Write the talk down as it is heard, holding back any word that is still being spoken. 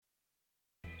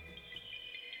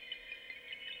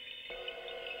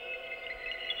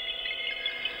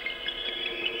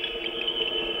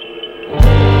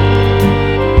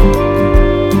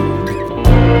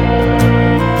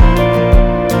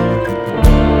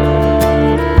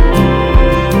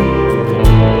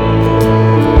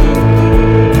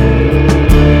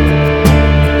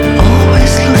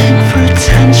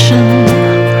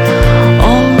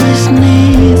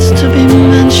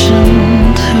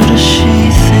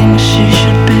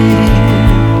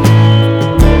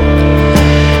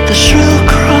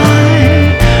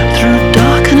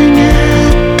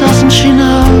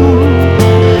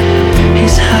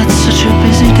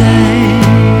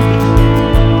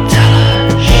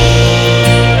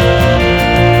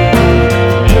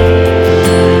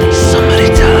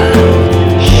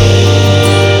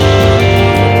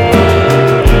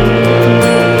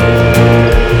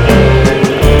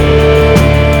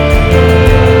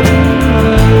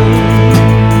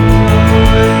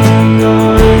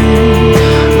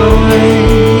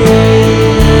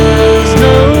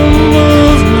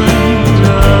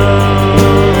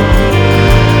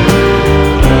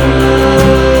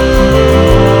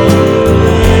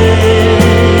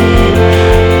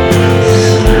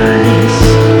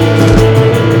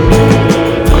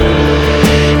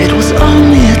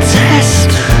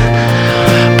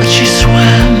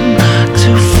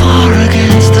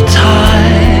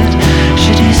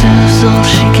all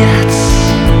she gets.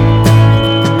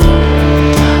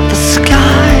 The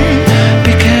sky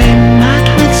became matte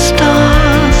with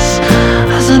stars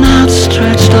as an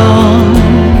outstretched arm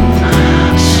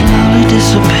slowly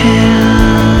disappears.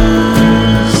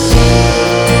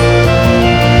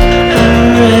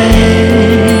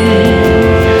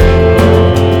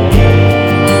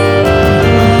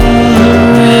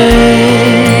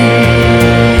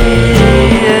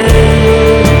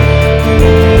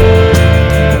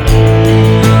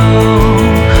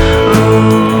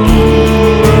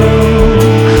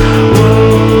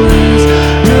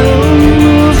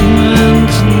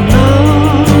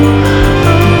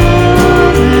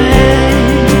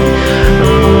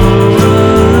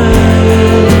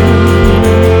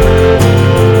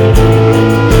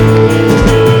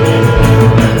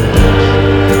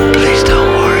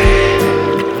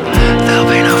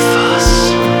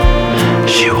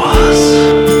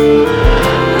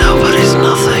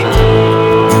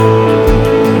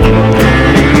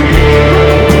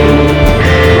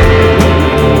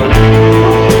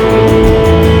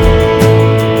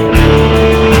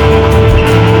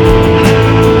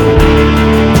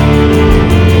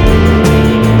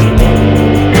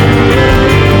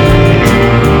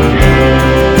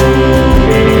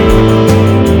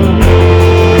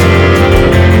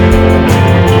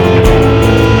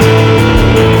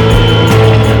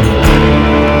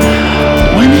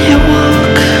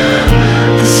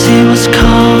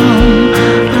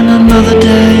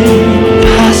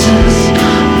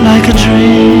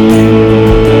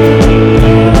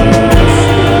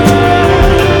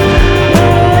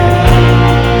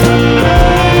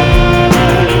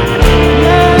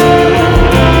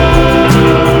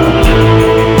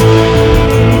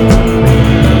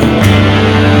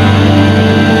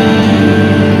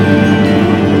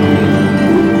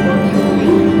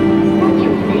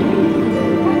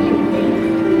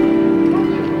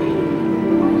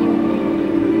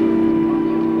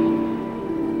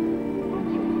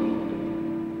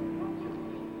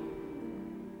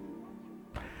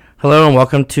 Hello and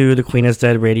welcome to the Queen is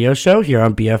Dead radio show here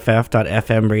on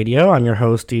BFF.FM radio. I'm your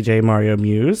host, DJ Mario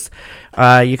Muse.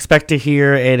 You expect to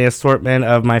hear an assortment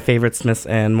of my favorite Smiths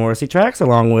and Morrissey tracks,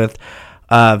 along with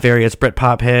various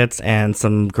Britpop hits and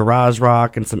some garage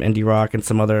rock and some indie rock and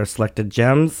some other selected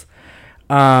gems.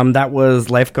 That was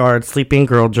Lifeguard Sleeping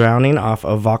Girl Drowning off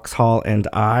of Vauxhall and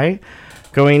I.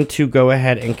 Going to go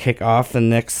ahead and kick off the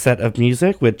next set of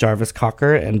music with Jarvis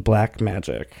Cocker and Black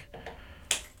Magic.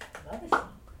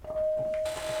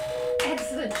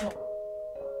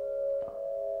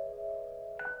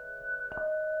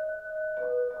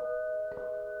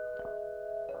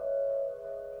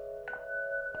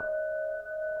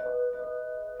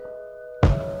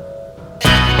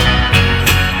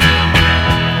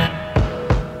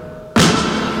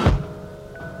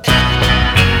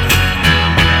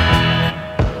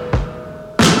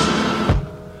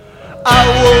 I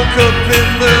woke up in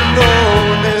the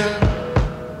morning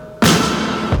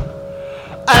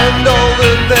and all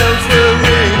the bells were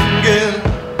ringing.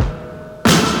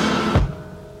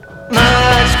 My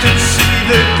eyes could see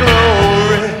the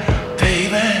glory,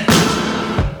 baby.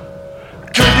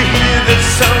 Could hear the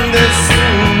song they're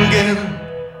singing.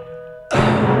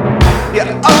 You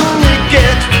only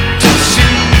get to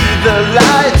see the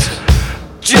light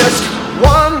just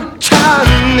one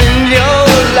time in your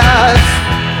life.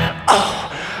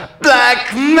 Black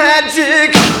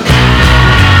magic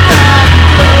that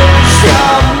blows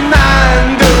your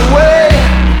mind away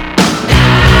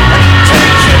and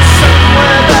takes you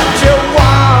somewhere that you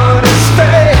want to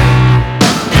stay.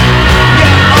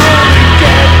 You only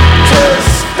get to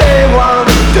stay one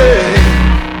day.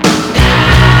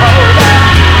 Oh,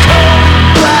 that cold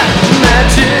black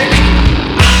magic.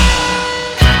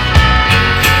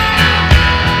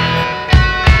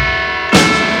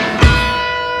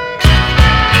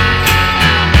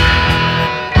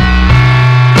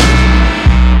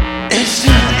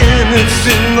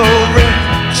 Anything more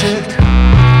wretched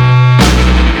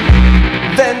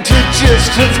than to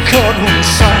just have caught one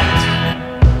sight?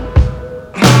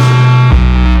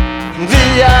 The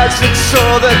eyes that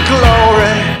saw the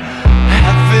glory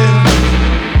have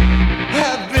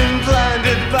been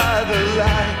blinded by the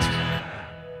light.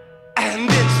 And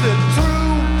it's the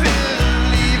true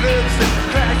believers that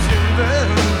crash and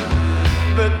burn.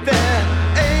 But there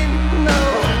ain't no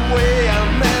way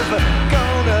I'm ever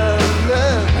gonna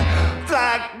learn.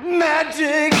 Black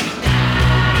magic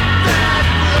that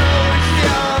blows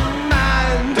your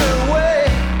mind away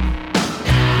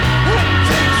and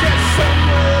takes you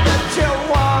somewhere that you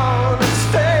wanna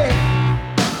stay.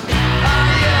 I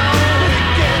only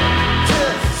get to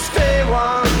stay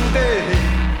one day.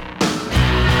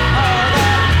 Oh,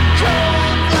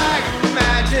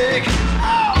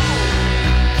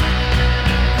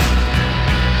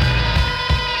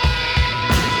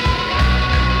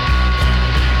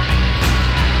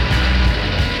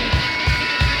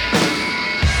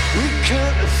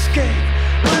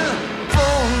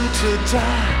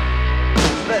 die,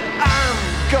 but I'm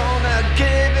gonna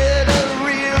give it a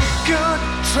real good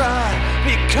try,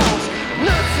 because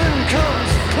nothing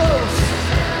comes close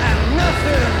and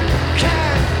nothing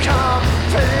can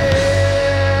compare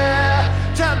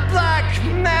to black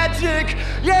magic.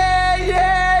 Yeah,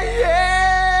 yeah,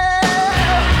 yeah.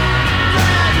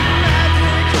 Black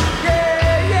magic.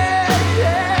 Yeah, yeah,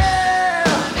 yeah.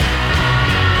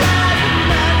 Black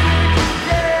magic.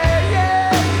 Yeah,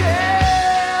 yeah, yeah.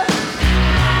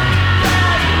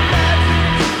 Black magic.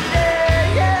 Yeah,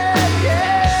 yeah,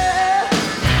 yeah.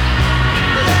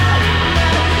 Black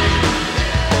magic.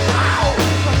 Ow.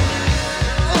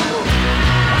 Oh.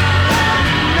 Black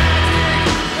magic.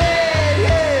 Yeah,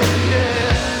 yeah, yeah.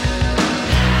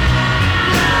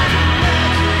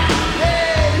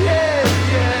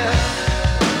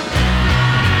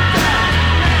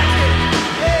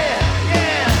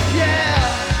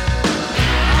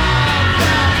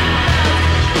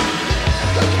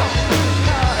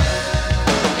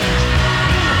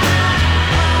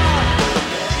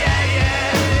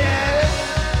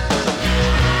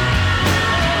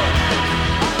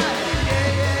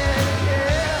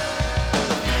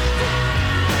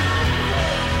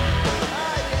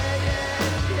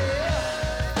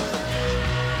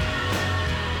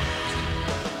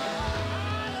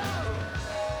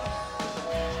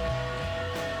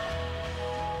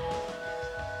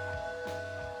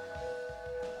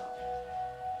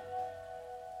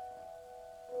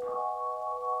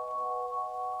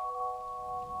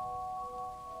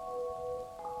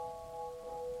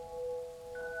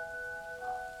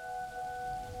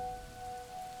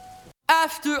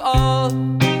 After all,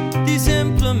 these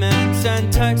implements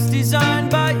and text designed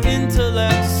by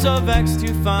intellects so vexed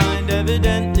to find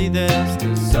evidently there's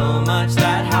still so much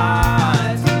that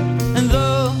hides. And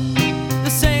though the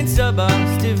saints of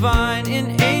us divine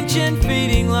in ancient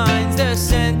feeding lines, their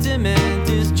sentiment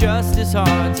is just as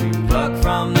hard to pluck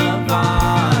from the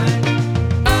vine.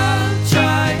 I'll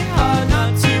try hard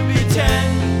not to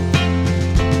pretend,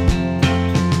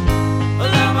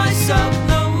 allow myself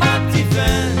no mock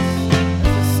defense,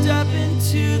 step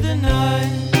into the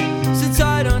night, since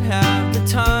I don't have the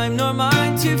time nor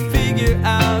mind to figure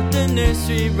out the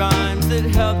nursery rhymes that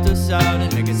helped us out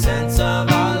and make a sense of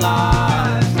our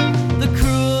lives. The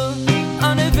cruel,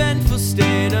 uneventful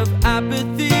state of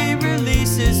apathy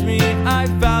releases me. I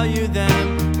value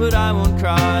them, but I won't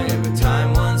cry every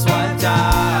time one's wiped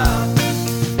out.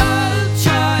 I'll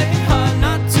try hard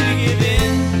not to give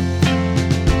in,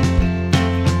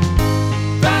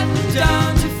 batten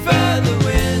down to feather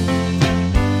wind,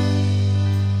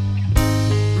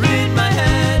 rid my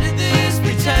head of this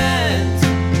pretense,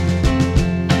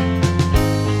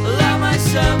 allow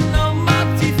myself no mock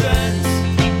defense,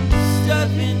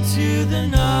 step into the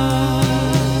night.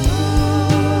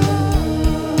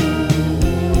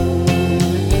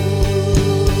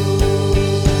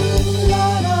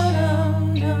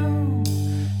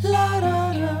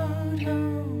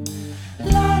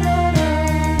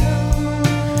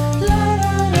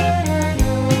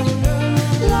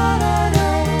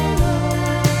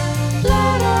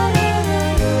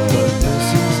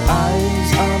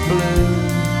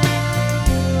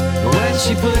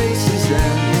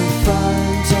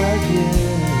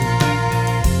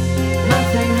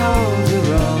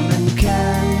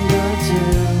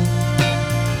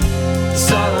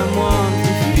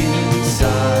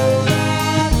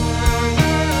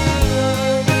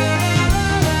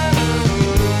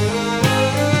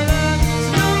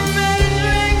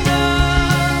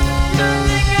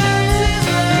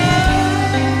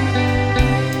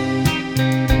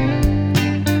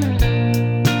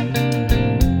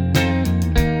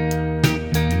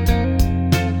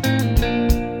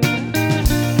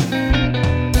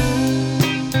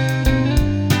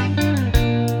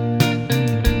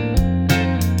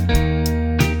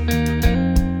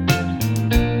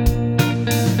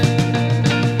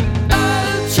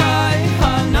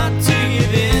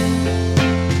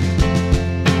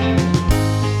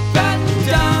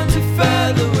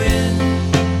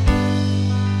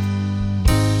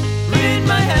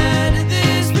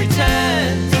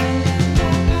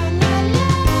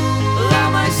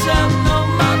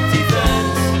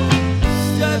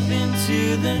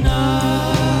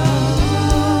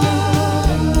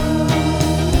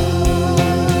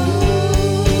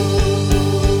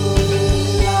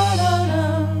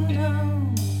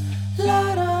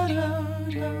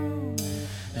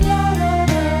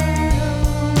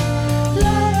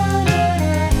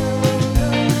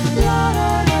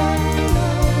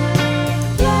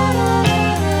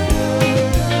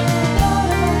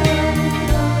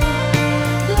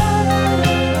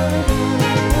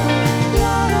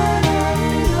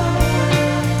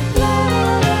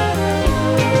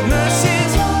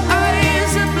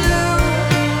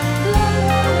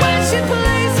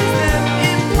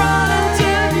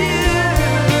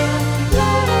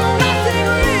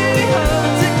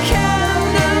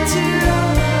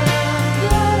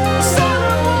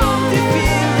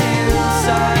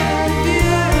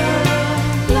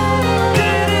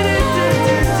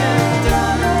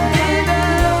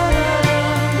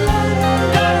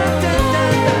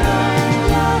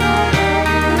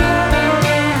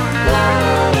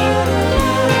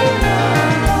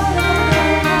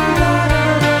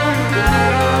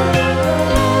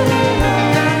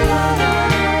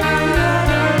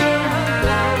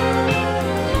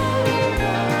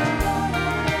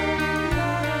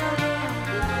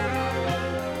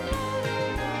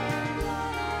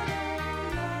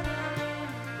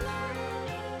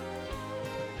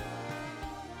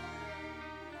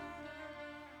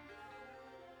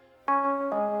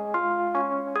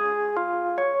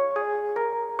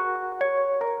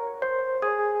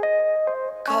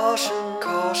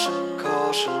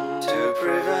 caution to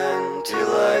prevent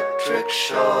electric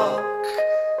shock.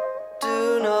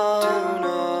 Do not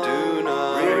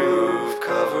remove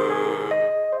cover.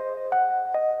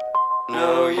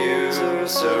 No user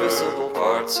serviceable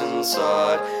parts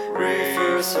inside.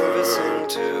 Refer servicing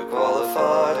to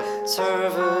qualified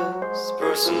service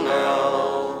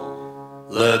personnel.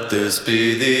 Let this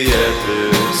be the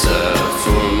epitaph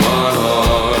for my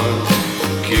heart.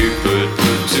 Cupid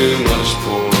put too much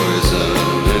poison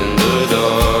in the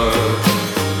dark.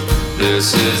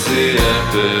 This is the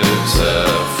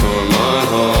epitaph for my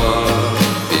heart.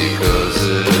 Because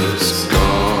it's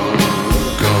gone,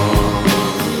 gone,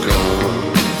 gone.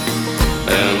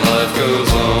 And life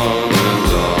goes on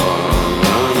and on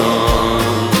and on.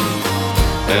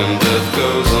 And death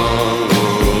goes on,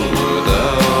 world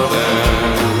without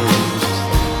end.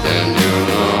 And you're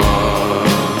not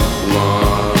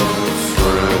my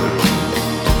friend.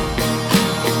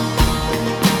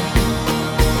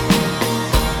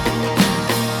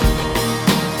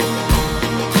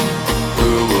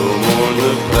 Who will mourn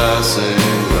the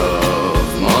passing of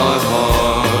my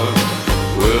heart?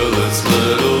 Will its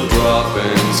little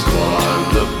droppings climb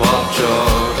the pop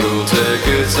chart? Who'll take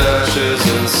its ashes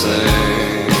and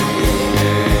sing,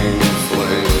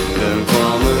 fling them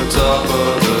from the top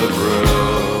of the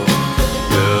grill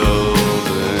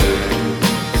building?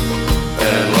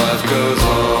 And life goes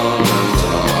on and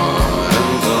on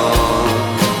and on.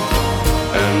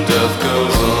 And death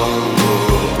goes on,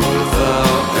 world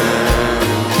without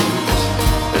end.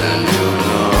 And you're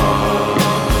not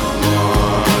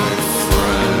my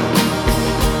friend.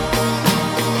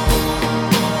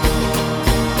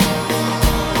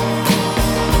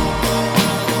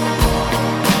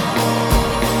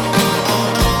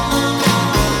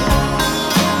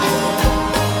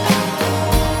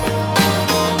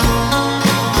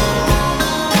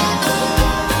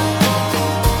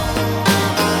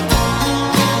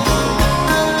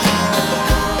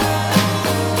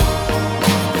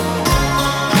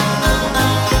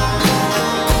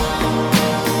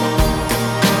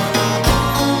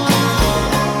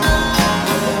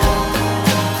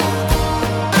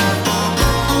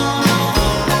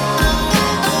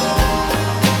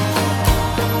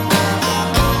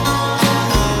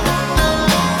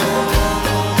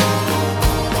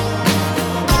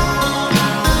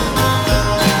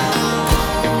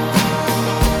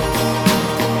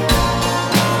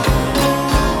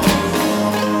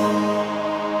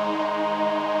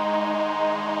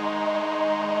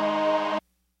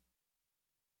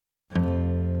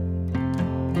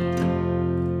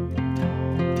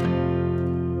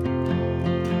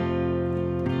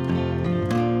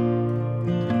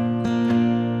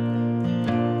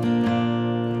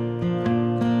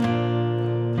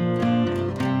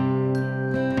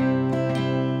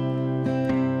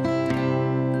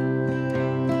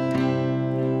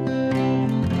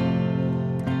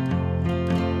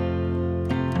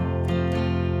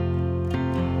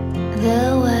 The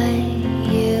way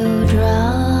you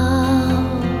draw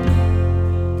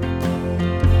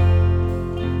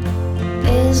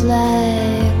is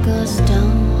like a stone,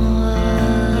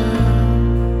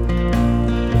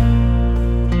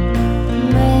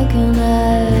 making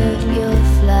out you're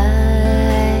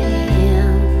flying,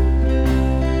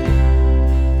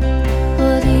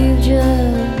 but you've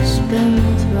just been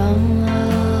thrown.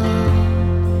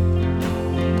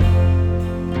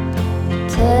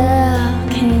 Till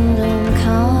kingdom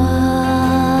come,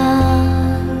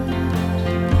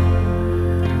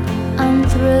 I'm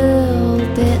thrilled,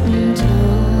 bitten tongues.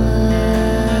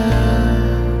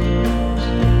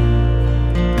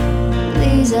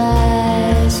 These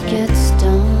eyes get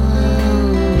stung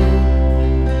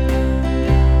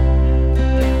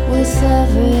with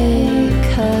every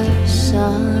curse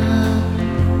song.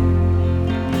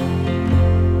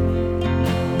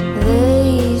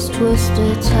 These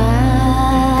twisted times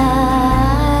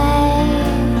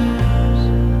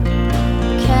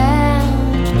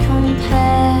can't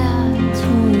compare to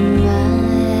mine,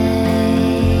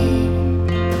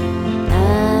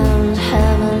 and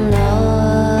heaven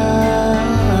knows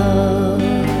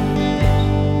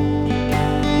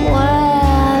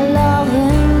where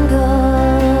loving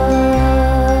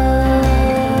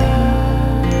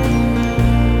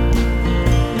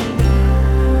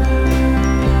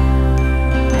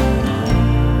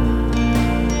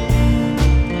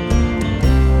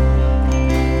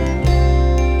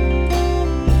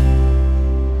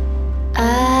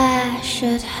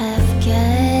should have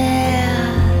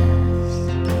guessed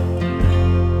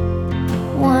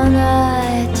when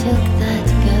I took that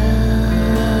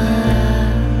girl.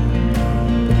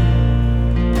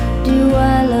 Do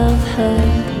I love her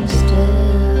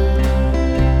still?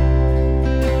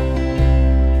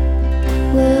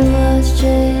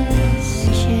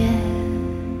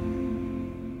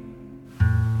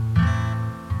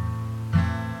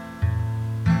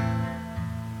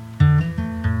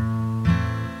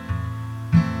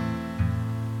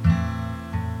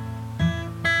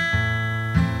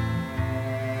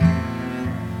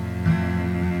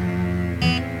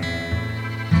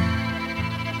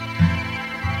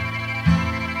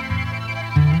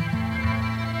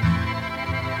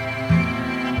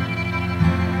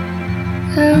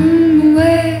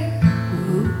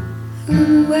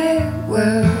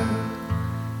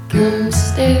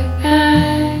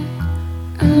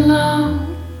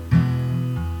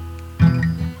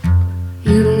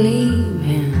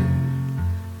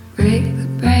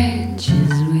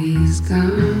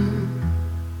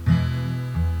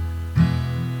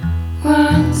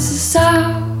 Once I saw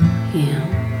him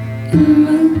in the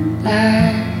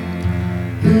moonlight,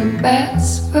 and the bats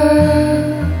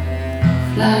were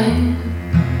flying.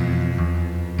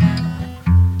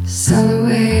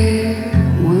 Silhouette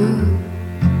wood,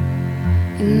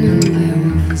 and the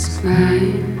werewolf was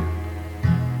crying.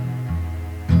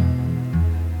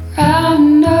 I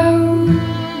know,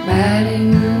 nobody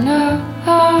knows,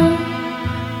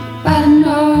 nobody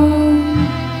knows,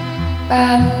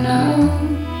 nobody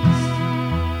knows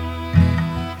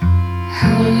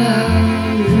how I love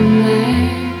a man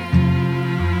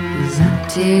as I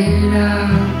teared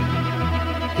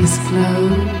off his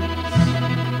clothes.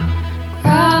 I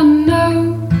know,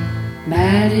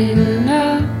 nobody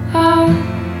knows,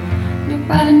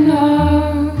 nobody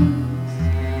knows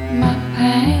my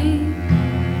pain.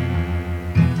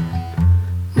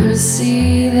 When I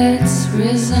see that it's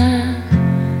risen,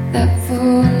 that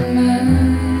full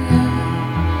moon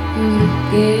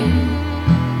again.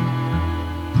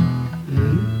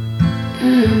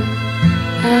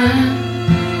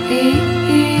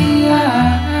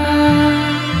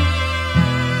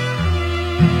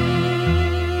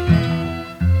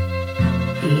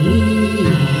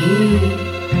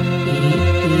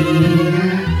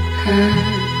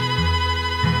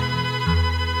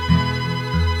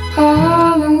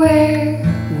 All the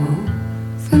werewolf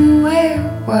and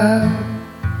werewolf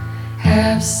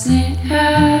have sympathy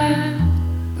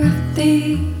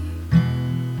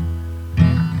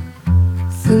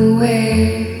for the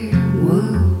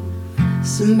werewolf,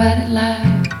 somebody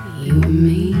like you and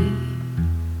me.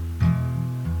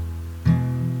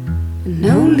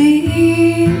 No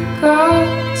legal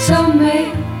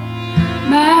soulmate,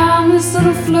 man, this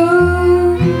little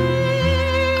flute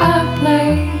I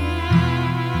play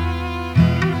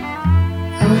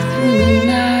all through the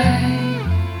night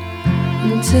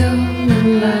until the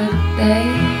light of day.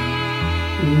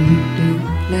 We do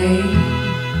play.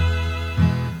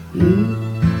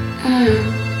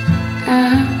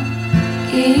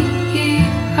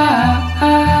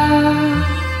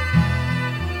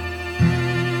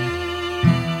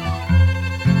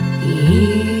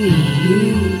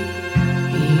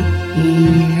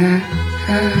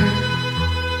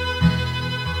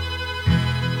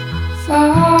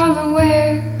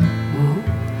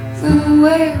 For the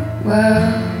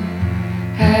werewolf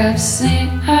have sympathy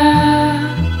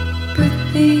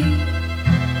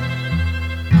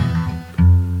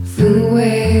for the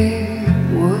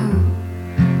werewolf,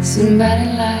 somebody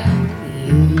like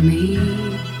you and me.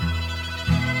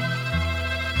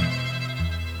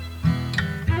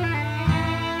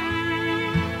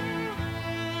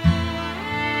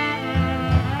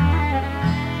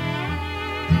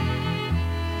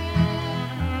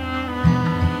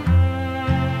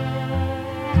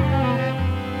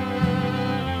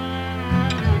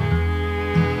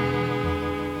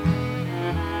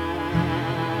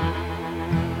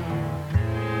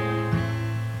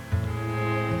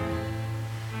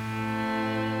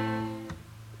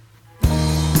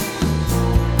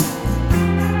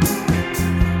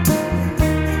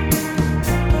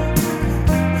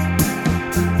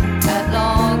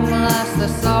 The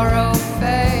sorrow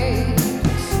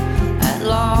fades. At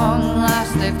long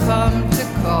last they've come to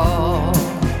call.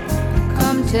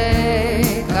 Come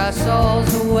take our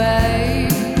souls away.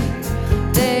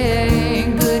 They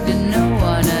ain't good to no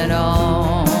one at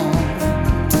all.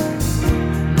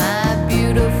 My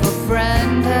beautiful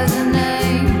friend has a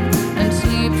name and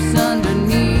sleeps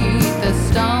underneath a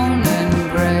stone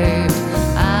grave.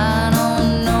 I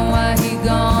don't know why he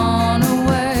gone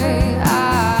away.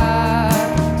 I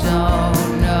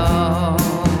don't know.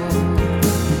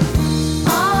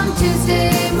 On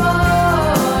Tuesday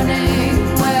morning,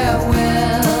 where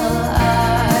will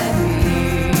I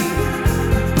be?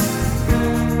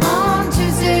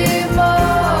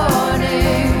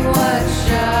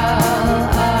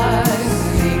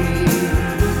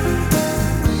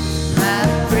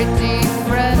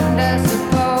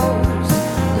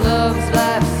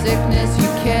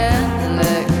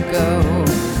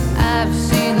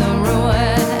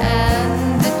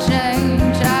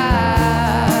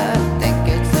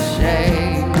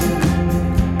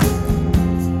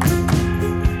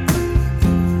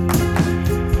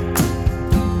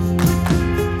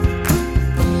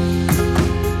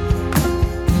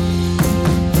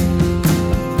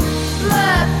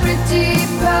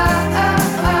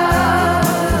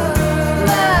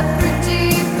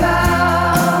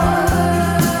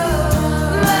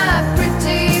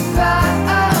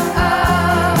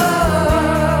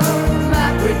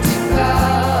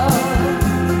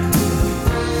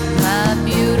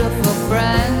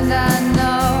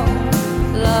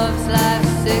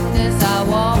 sickness I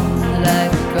won't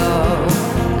let go.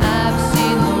 I've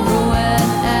seen the ruin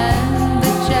and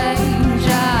the change.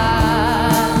 I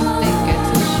think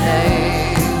it's a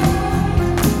shame.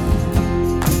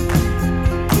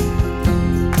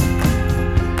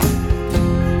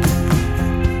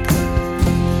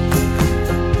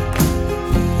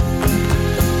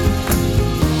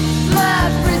 My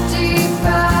pretty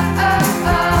bow,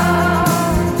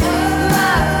 my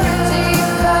pretty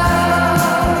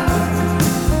bow.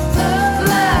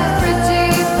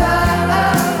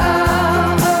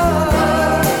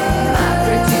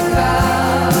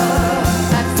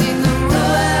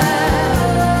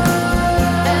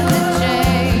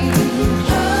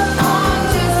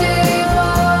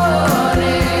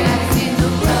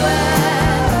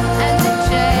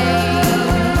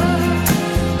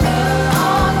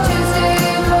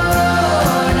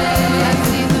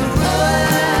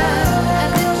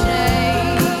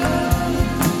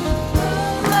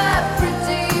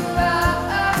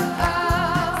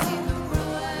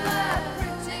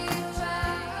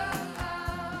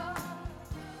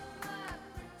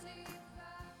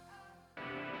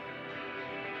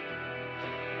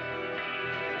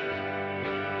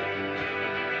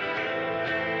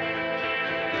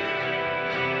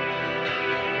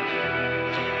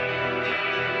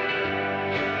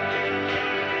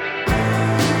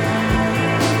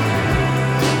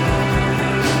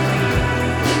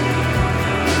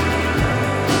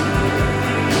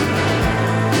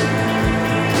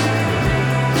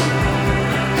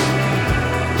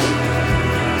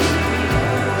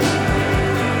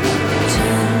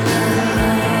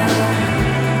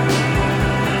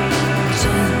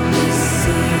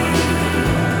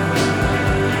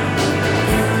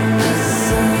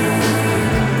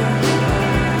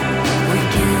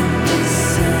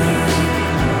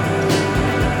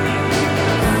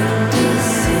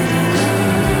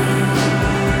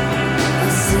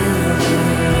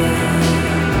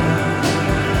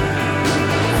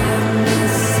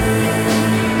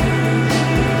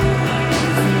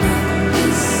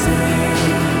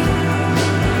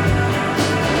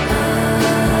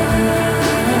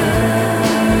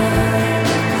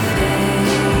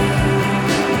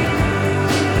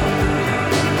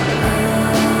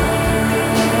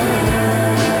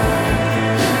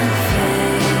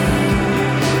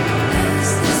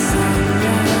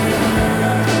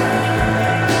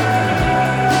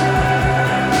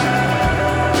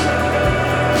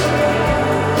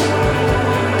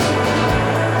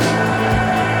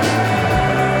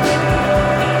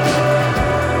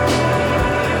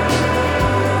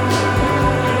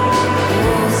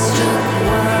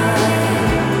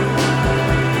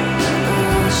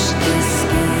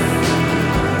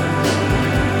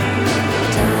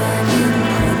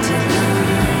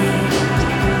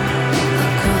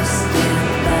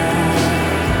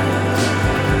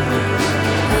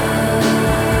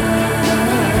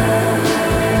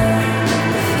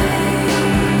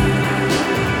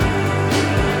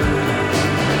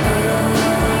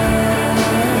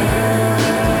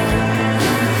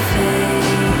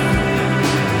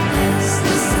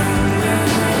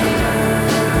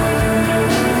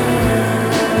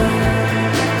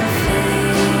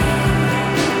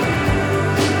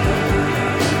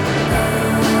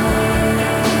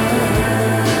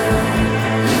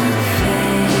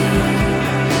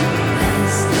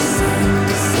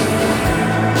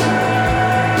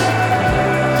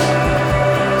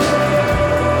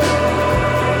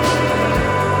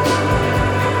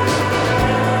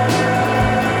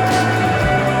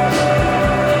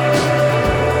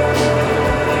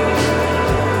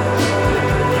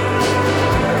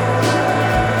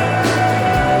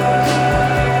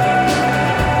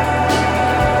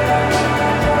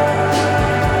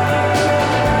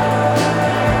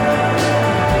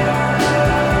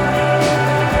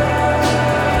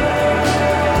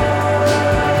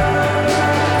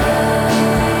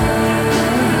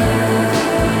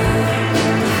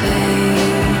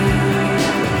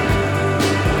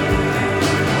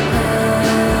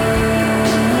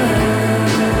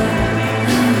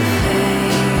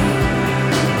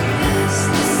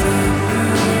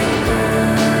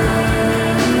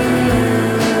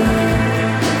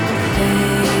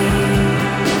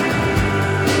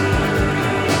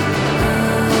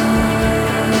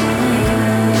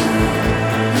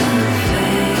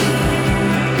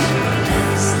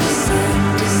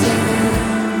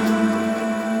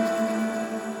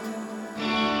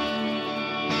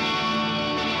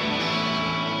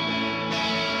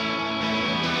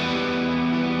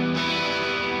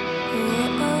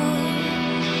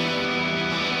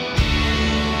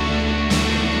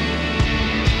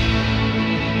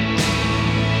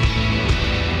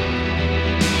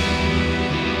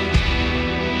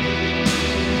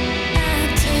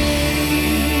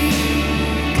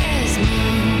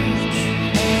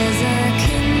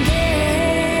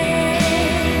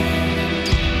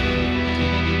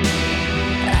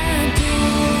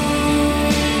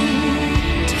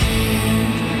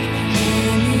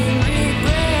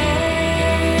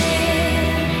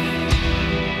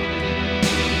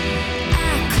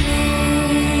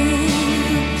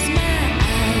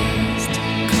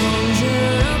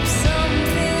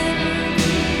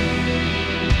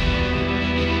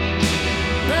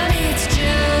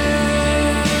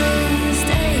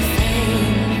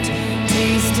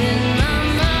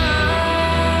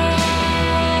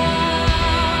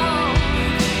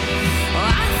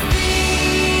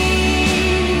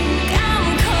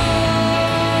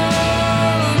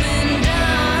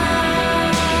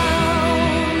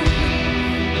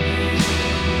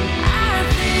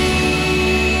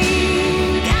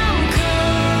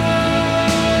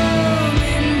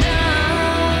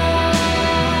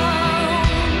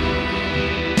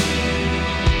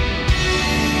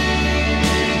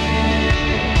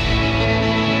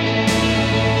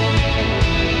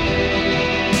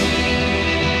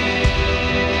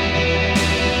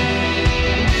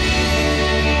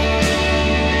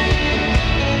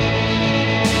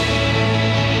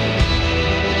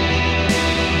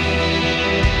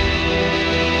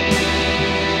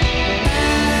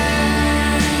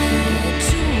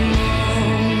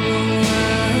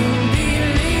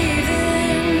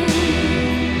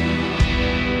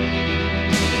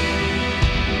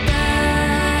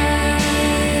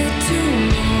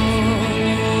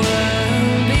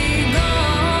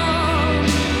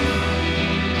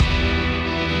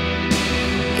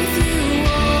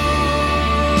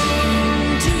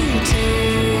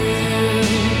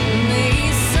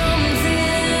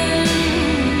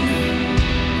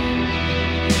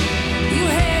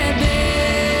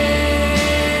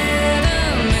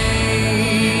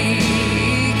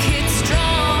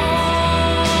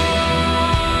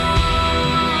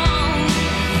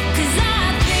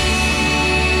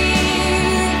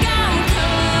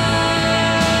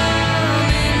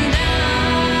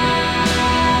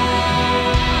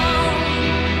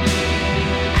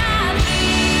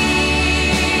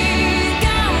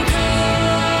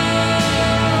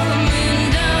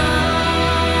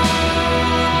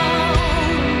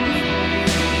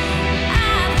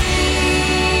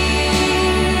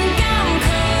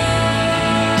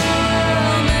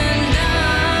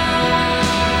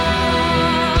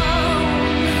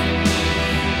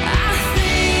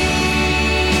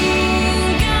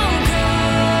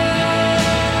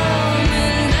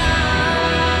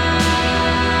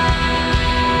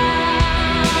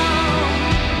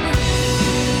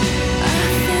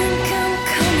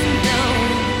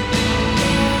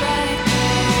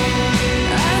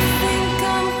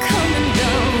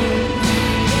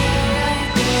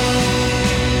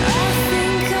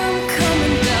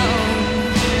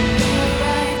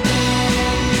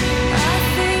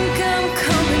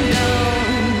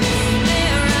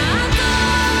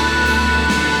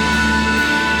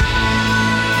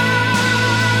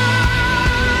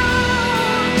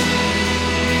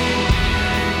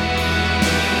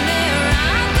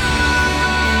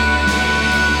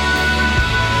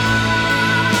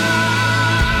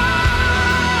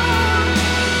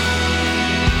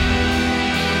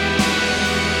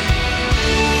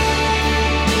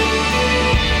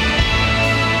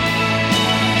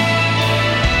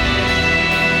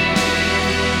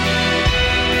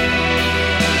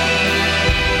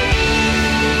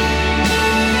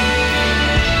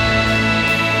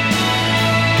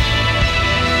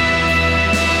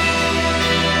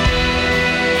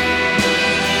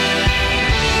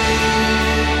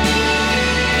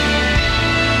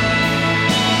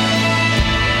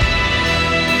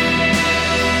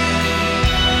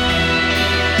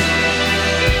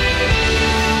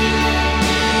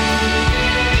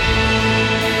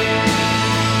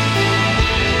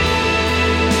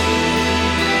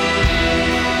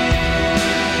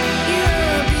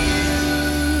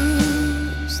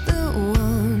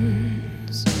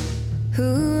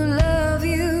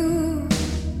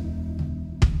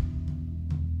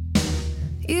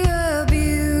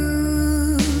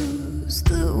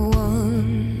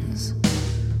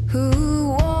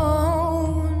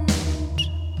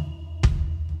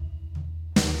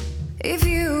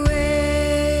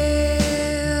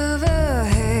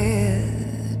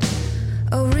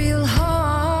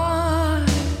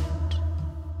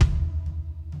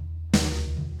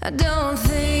 I don't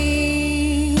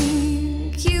think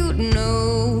you'd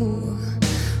know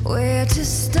where to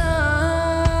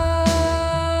start.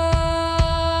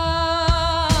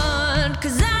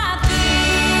 'Cause I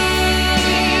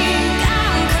think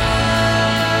I'm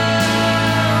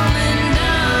coming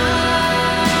down.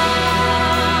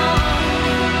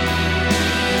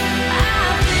 I think I'm coming down. I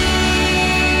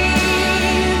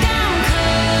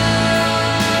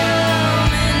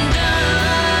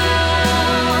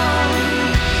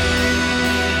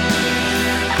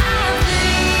think I'm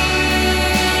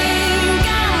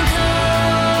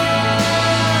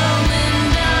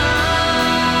coming down.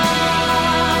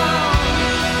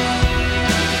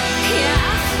 Yeah, I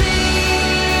think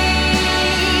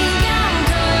I'm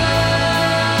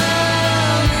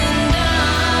coming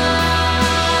down.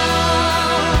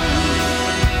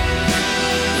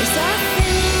 Yes, I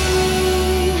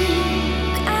think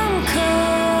I'm coming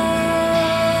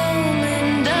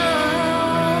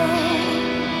down.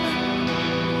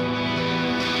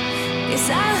 Yes,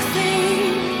 I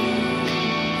think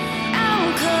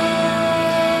I'm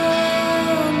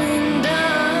coming down.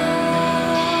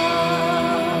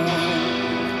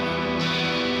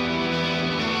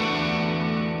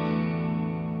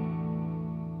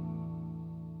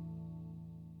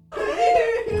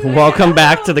 Welcome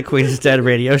back to the Queen is Dead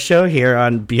radio show here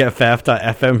on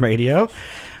BFF.FM radio.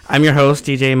 I'm your host,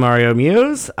 DJ Mario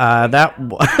Muse.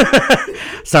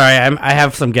 Sorry, I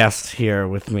have some guests here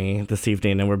with me this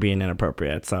evening, and we're being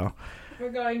inappropriate, so. We're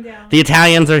going down. The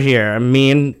Italians are here. Me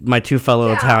and my two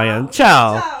fellow Italians.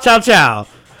 Ciao. Ciao, ciao.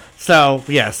 So,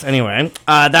 yes, anyway.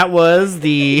 That was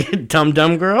the Dum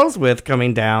Dum Girls with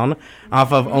Coming Down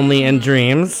off of Only in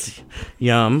Dreams.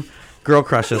 Yum. Girl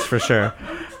crushes for sure.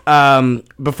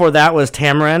 Before that was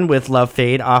Tamarin with Love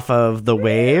Fade off of The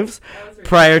Waves.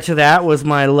 Prior to that was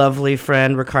my lovely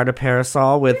friend Ricardo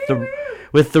Parasol with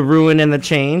the Ruin and the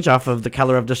Change off of The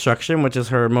Color of Destruction, which is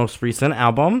her most recent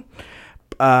album.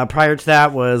 Prior to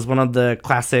that was one of the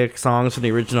classic songs from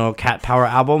the original Cat Power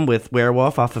album with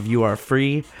Werewolf off of You Are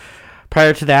Free.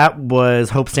 Prior to that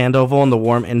was Hope Sandoval and the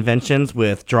Warm Inventions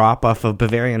with Drop off of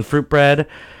Bavarian Fruit Bread.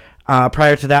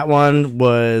 Prior to that one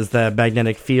was the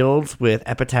Magnetic Fields with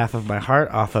Epitaph of My Heart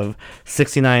off of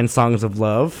 69 Songs of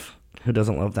Love. Who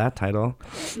doesn't love that title?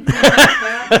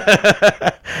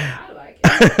 I like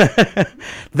it.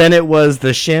 Then it was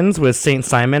the Shins with Saint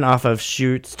Simon off of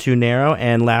Shoots Too Narrow.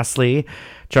 And lastly,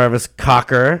 Jarvis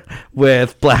Cocker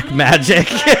with Black Magic.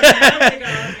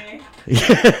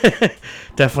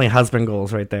 Definitely husband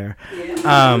goals right there.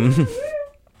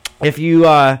 If you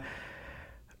are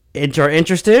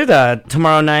interested,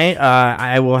 tomorrow night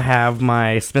I will have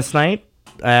my Smith's Night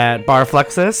at Bar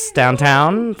Fluxus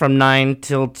downtown from 9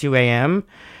 till 2 a.m.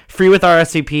 Free with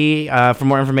RSVP. For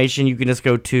more information, you can just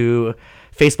go to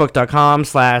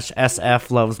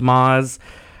facebook.com/sflovesmoz.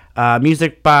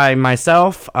 Music by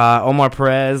myself, Omar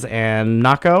Perez, and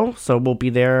Nako. So we'll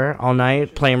be there all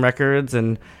night playing records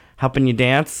and helping you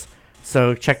dance.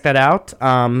 So check that out.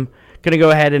 Gonna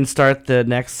go ahead and start the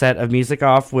next set of music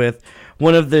off with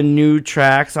one of the new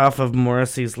tracks off of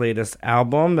Morrissey's latest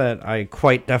album that I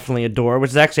quite definitely adore,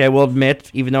 which is actually, I will admit,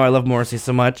 even though I love Morrissey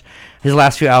so much, his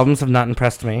last few albums have not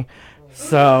impressed me.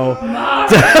 So,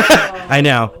 I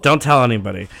know, don't tell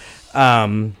anybody.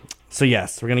 So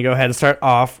yes, we're going to go ahead and start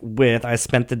off with I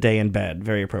Spent the Day in Bed.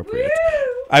 Very appropriate.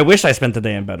 Woo! I wish I spent the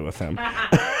day in bed with him.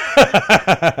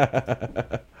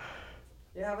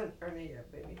 You haven't earned it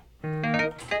yet, baby.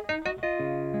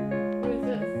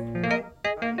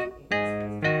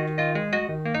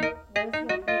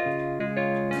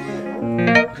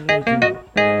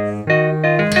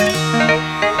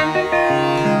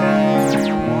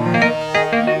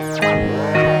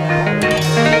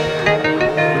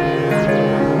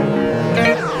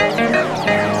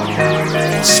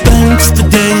 Spent the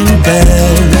day in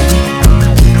bed,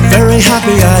 very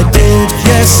happy I did.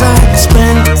 Yes, I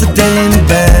spent the day in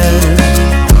bed.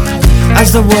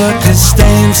 As the workers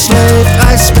staying slave,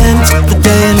 I spent the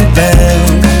day in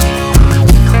bed.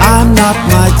 I'm not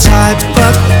my type,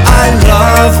 but I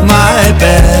love my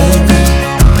bed.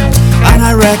 And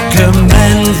I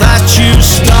recommend that you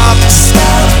stop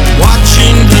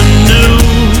watching the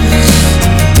news,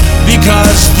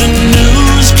 because the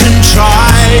news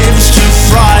contrives to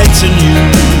frighten you,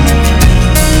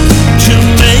 to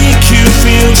make you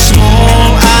feel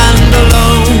small and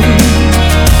alone,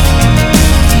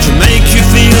 to make you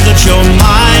feel that your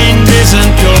mind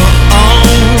isn't your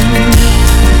own.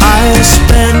 I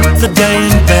spent the day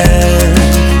in bed.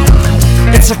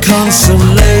 It's a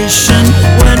consolation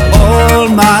when all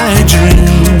my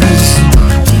dreams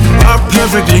are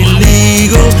perfectly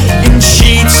legal in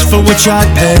sheets for which I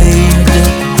paid.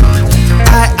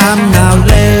 I am now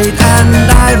late, and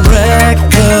I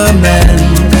recommend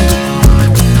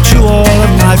to all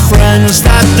of my friends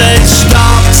that they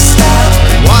stop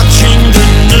watching the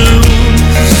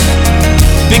news,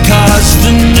 because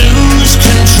the news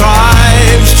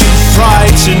contrives to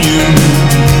frighten you,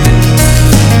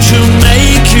 to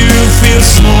make you feel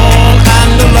small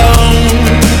and alone,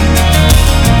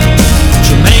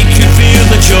 to make you feel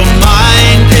that your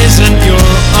mind isn't your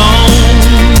own.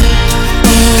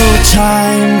 Oh,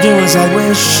 time, do as I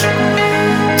wish.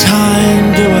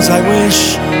 Time, do as I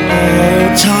wish. Oh,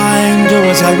 time, do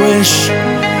as I wish.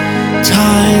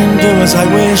 Time, do as I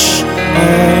wish.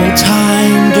 Oh,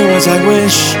 time, do as I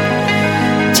wish.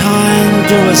 Time,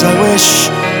 do as I wish.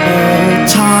 Oh,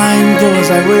 time, do as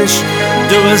I wish.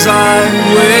 Do as I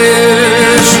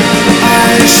wish.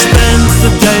 I spent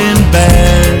the day in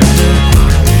bed.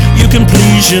 You can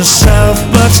please yourself,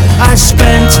 but I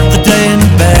spent the day in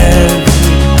bed.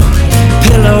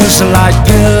 Pillows are like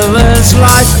pillars,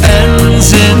 life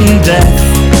ends in death.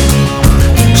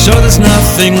 So there's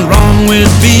nothing wrong with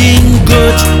being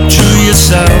good to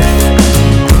yourself.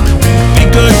 Be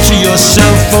good to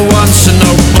yourself for once, and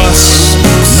no bus,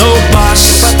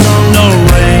 no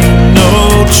rain,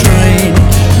 no train,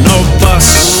 no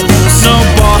bus, no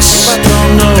boss,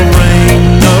 no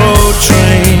rain, no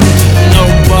train, no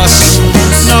bus,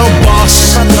 no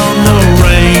boss, no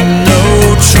rain, no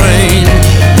train,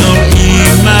 no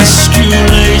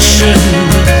emasculation,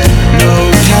 no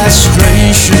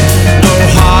castration, no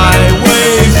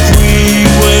highway,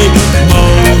 freeway,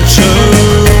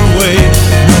 motorway,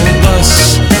 no bus,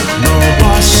 no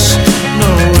boss, no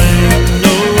rain,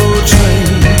 no train,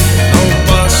 no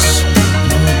bus,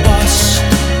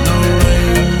 no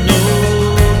rain, no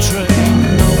train,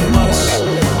 no bus,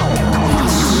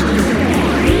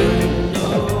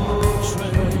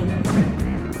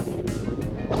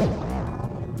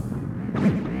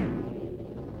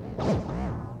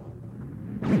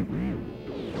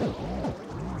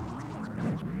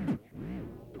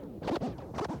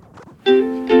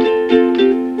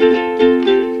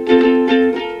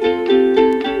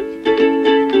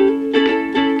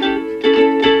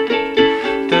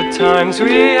 The times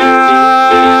we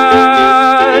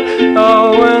had,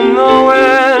 oh, when the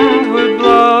wind would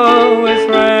blow with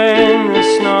rain and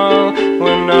snow,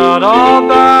 were not all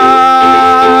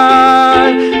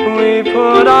bad. We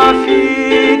put our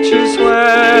feet just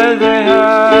where they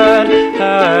had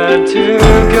to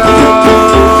go,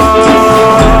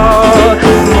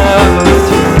 never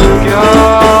to go.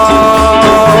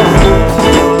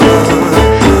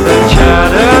 The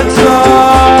chattered soul,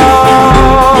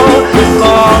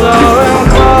 following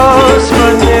close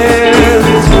but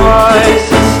nearly twice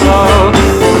as slow.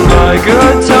 My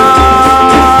good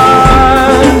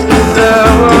times,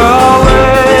 there were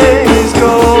always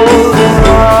golden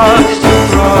rocks to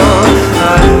throw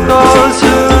at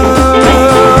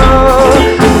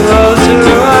those who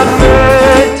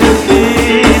admit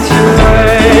defeat too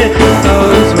late.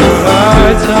 Those were our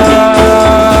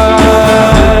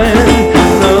times.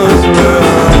 Those were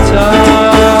our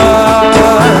times.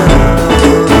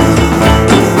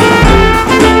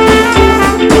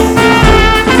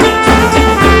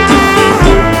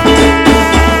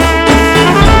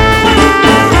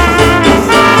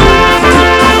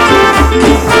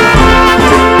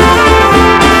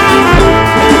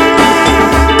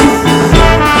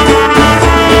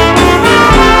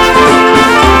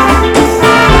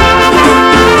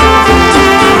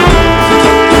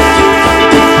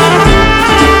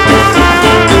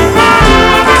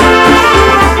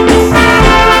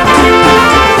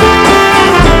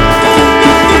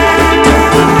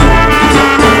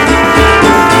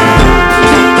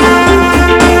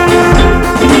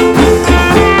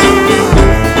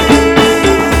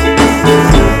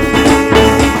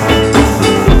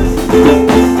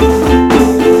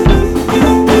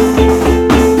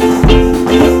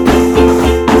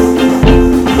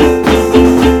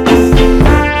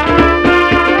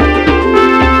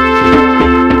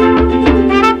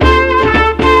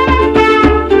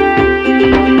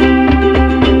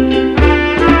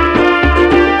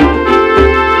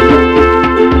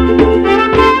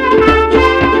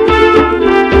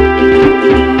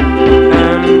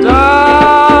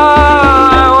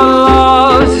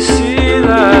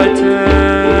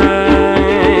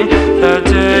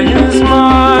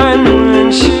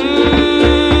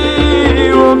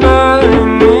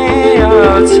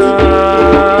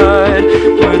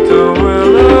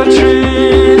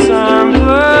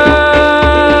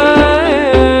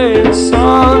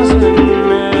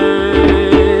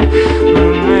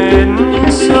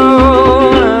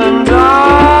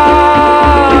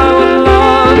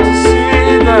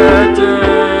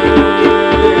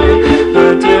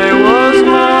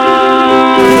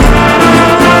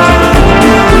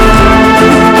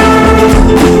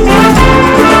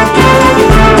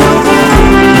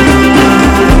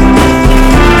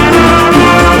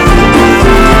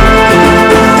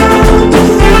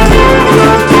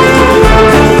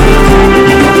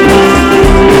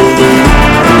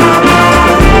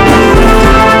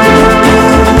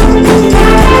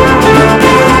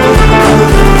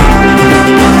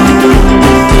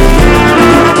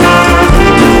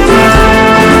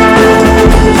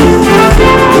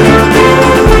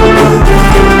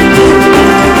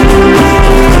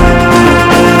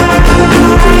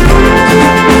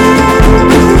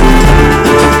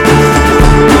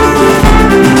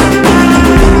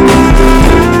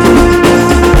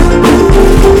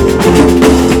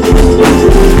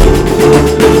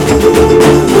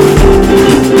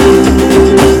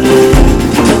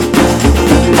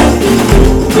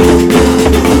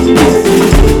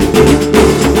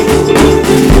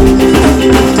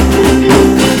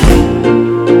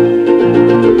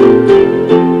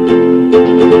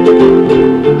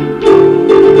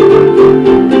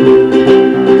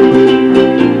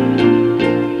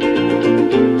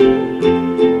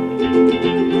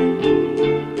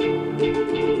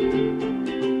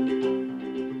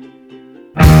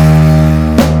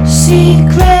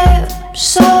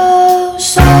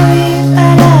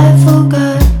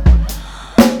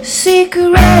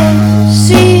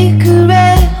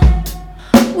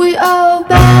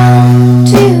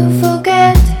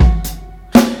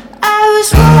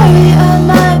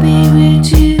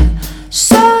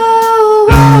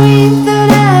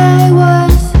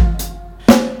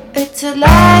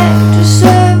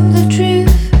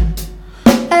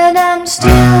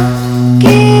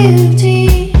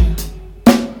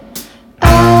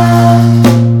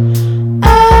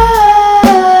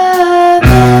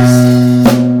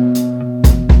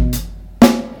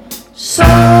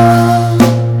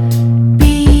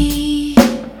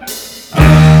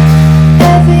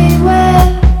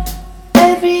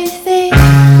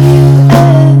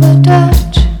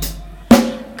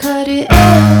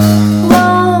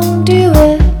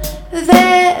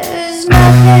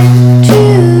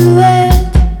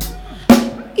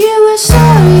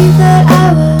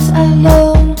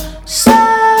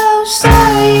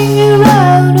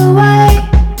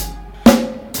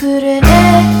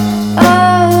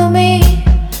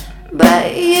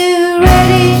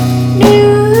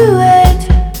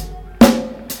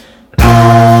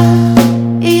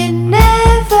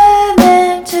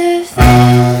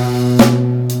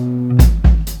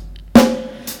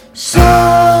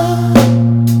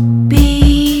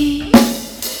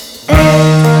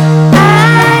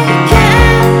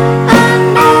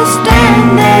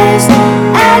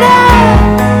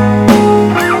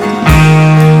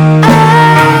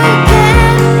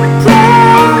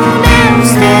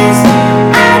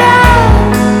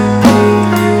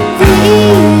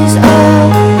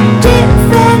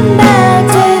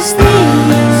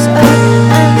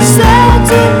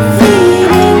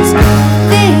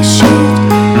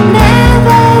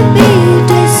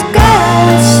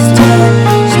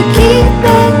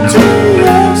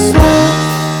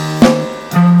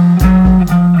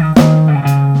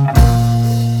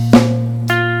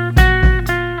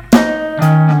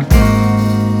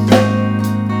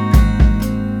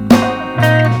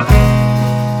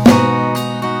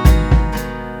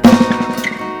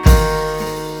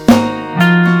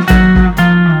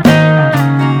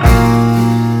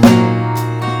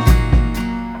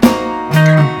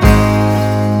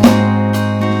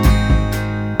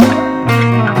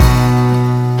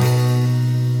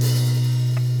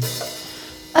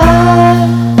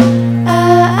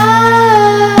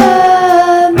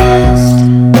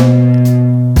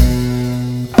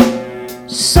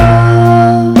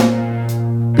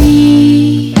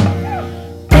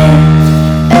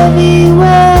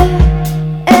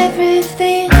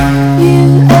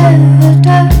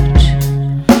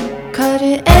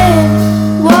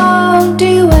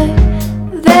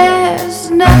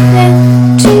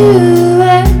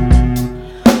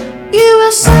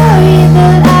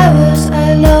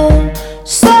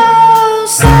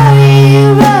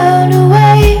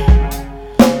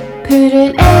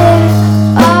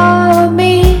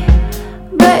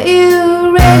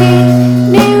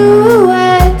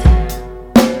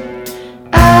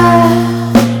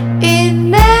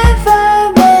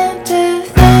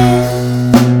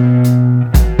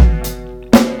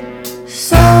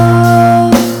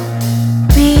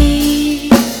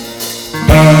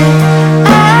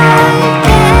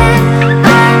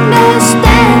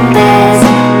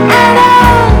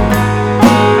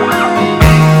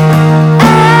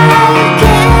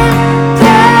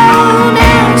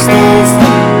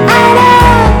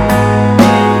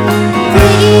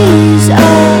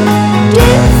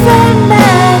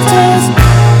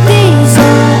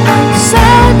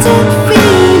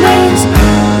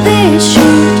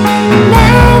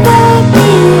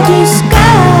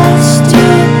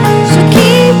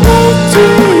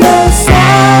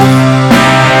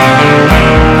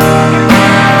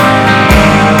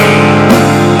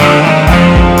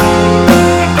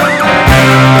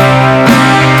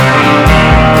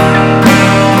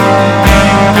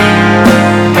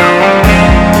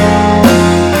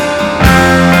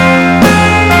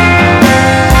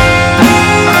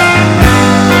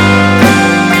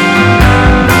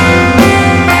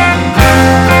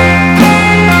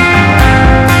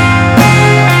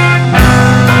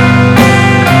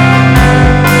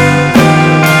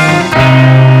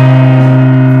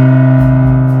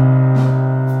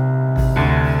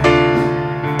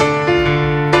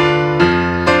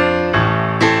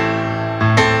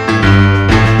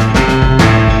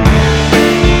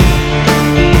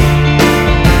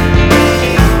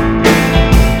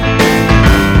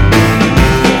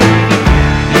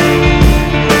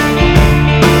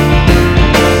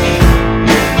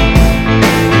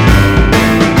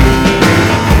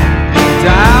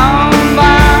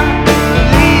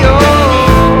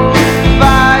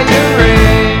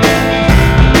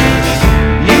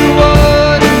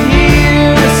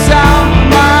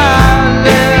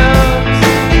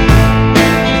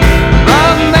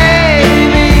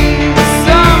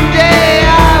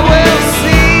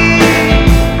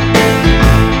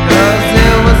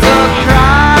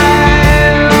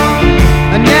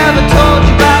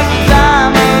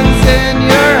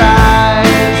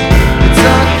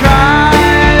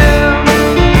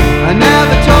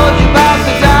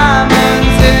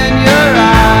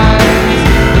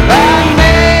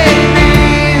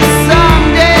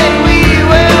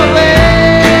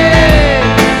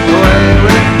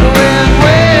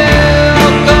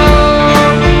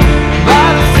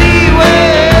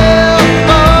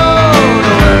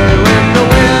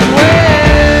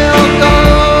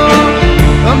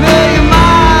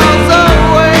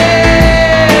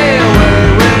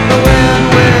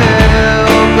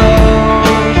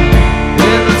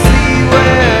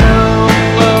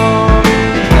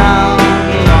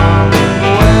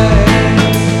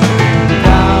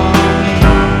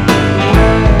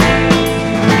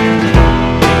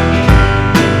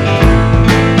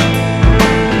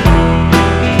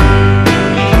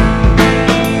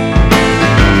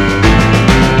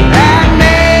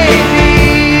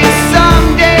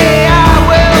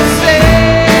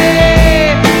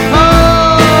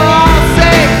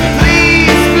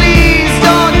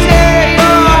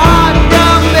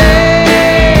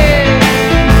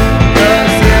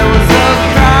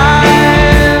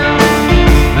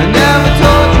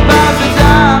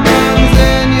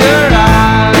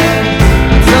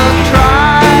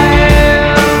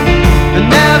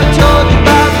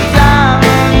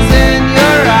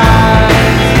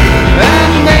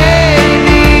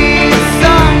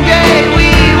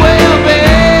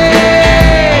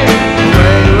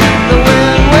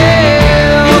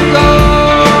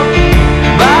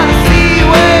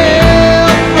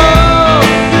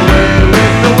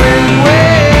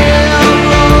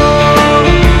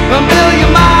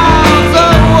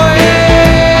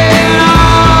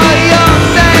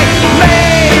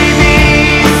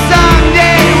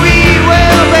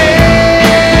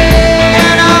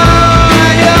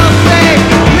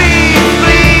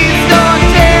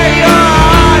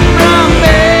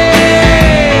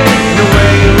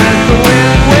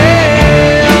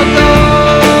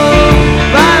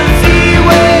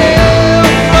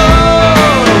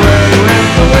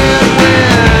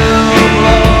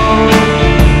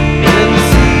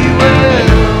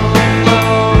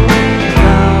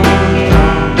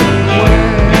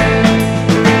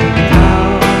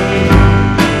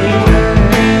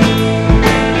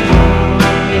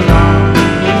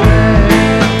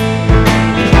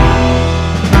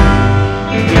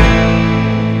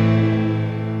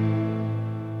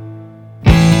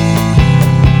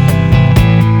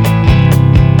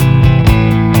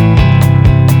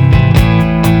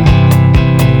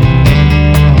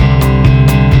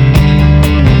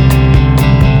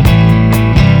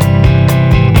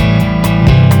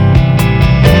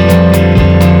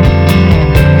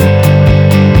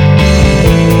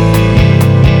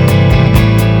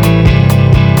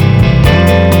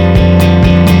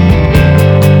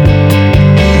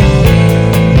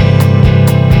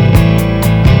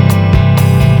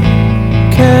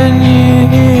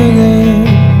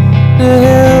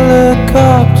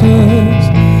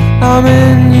 I'm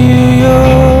in New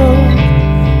York,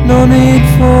 no need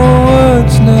for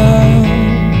words now.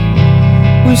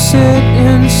 We sit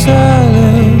in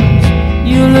silence,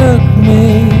 you look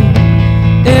me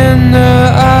in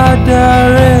the eye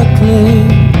directly.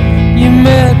 You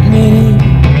met me,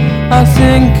 I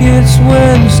think it's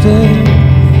Wednesday,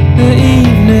 the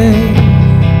evening,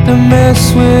 the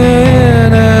mess we're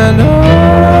in, and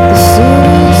the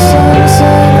city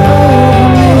sunset over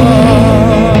me.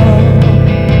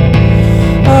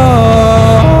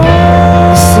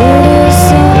 The city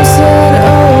sunset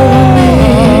over me.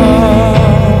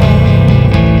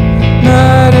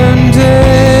 Night and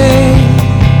day,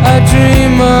 I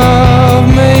dream of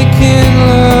making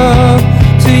love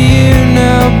to you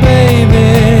now,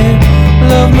 baby.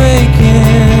 Love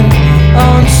making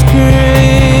on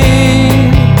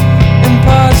screen,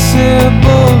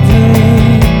 impossible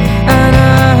dream. And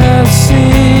I have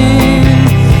seen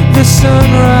the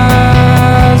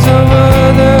sunrise over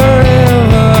the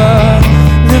river,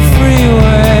 the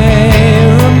freeway,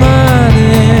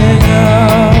 reminding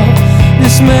of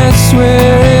this mess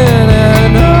we're in,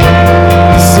 and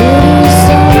the city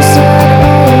sunset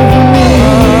over me.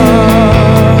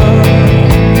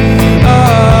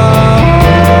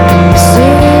 The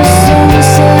city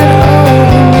sunset over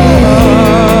me.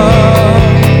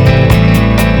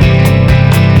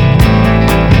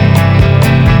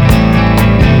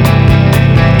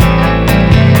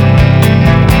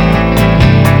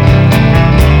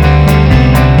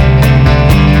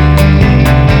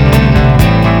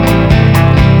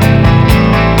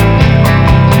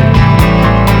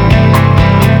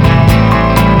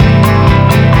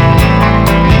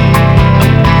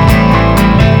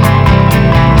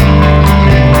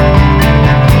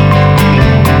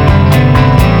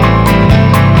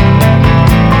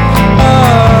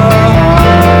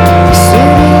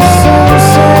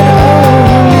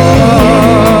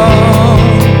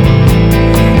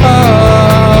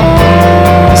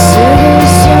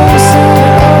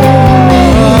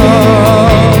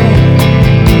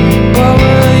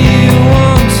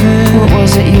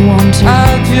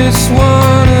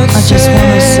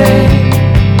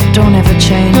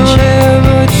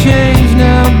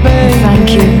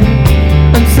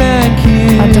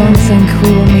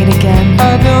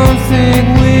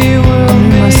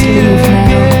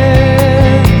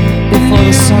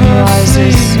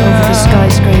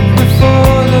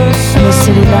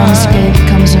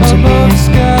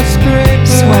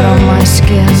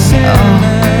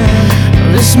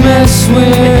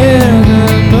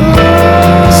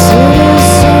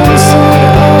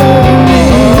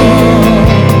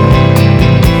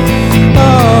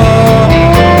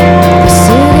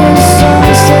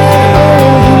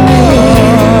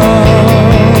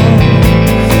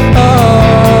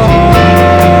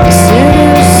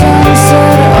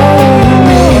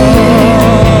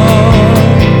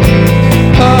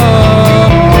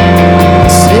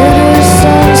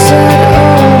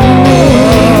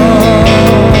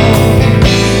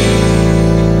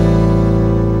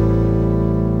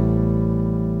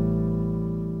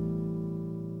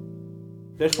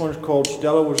 This one's called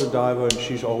Stella Was a Diver and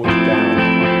She's Always Down.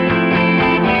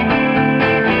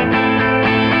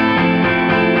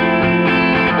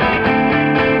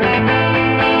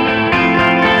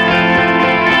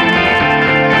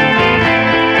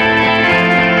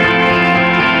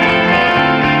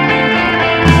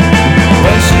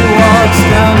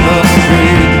 Down the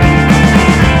street,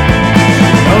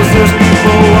 she knows there's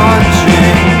people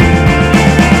watching.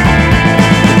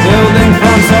 The building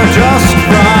fronts are just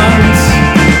fronts,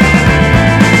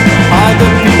 hide the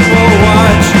people watching.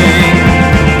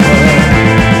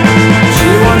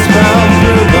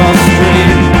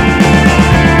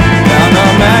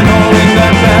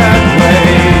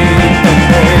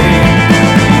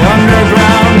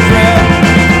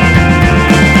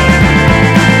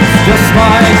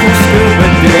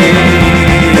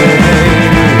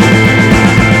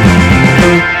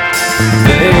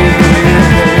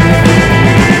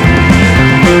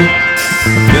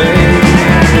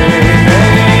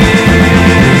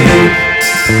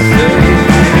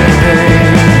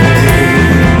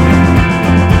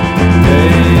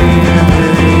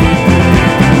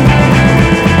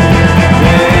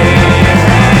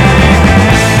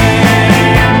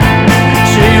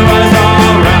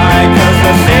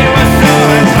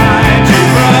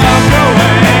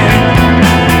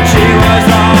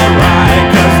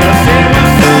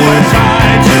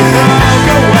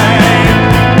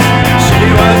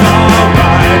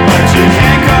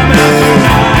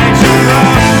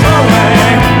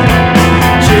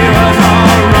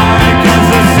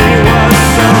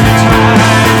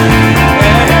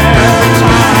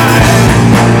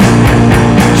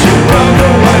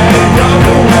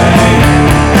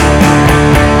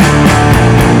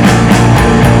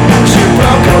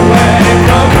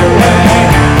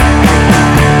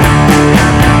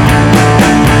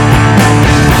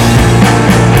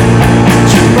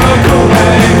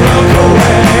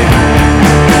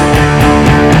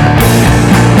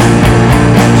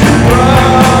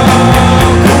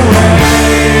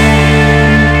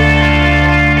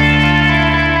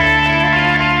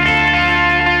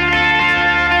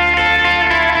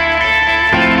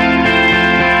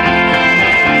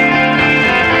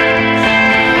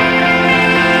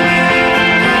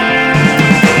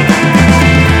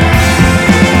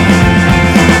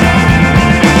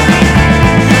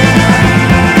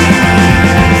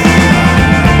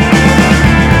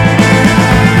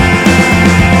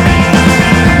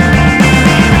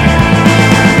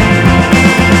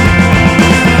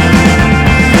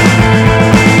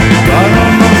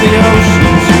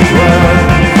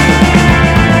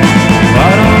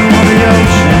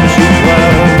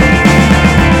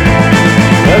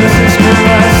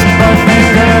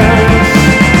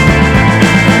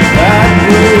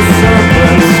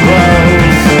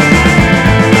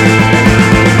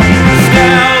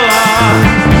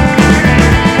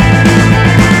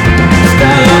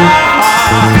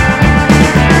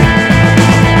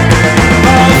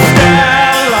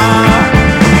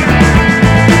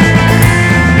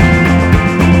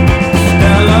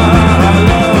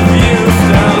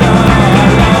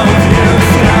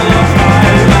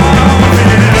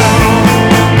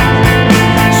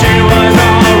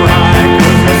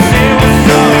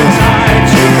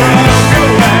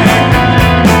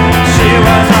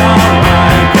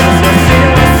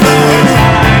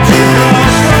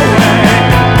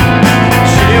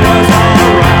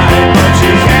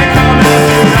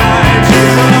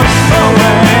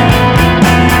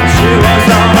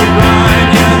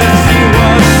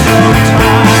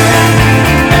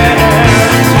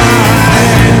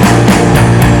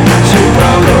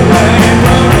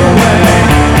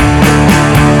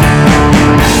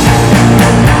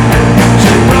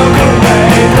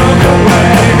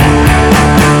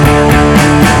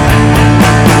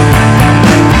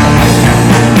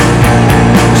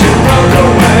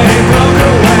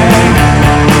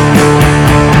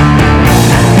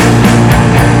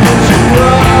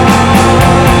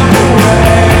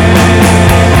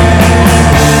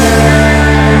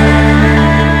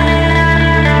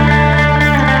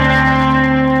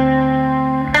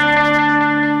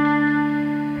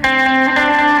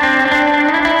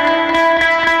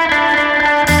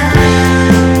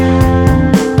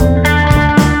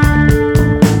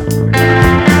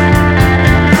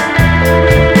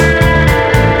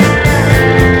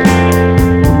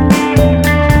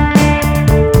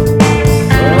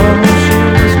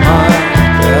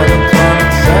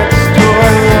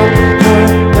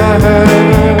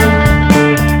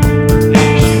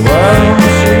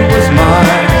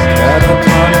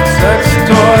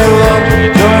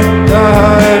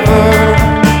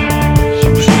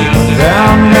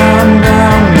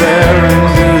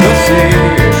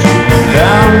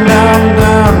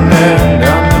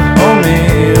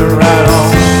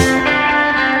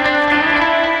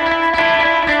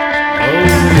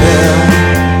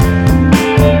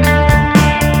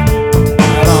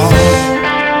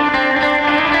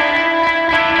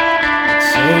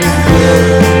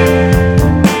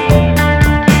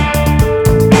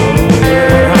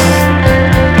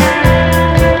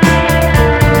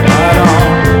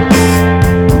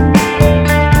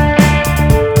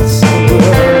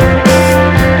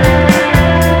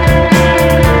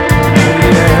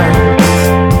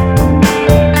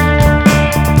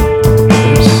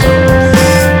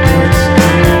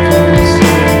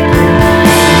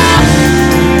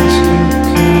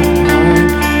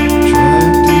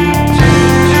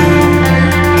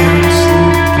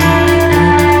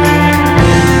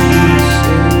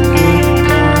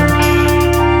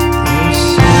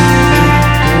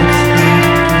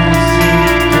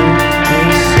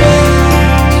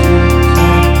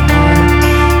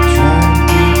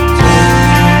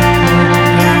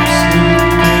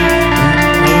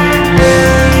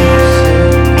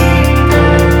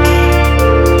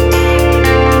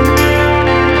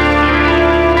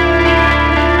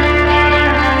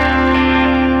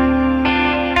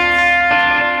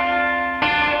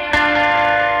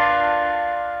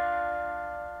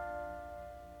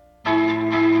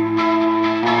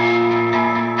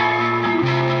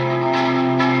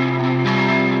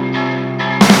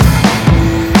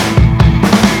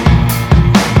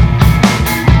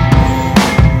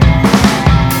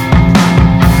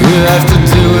 have to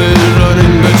do it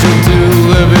running, but you'll do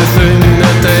everything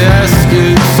that they ask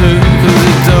you to. Cause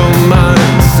you don't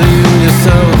mind seeing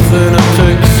yourself in a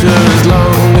picture, as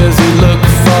long as you look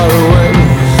far away,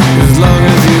 as long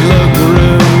as you look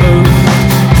removed.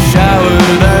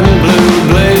 Showered and blue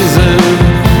blazing,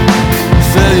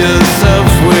 fill yourself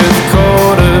with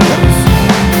quarters.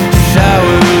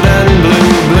 Showered and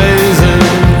blue blazing,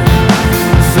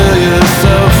 fill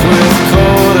yourself with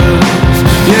quarters.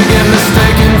 You get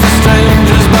mistaken for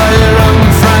strangers by your own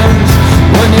friends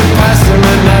when you pass them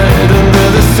at night under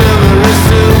the silvery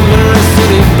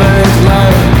Citibank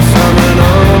lights. Humming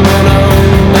on and on,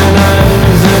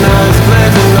 and eyes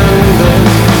glazing under.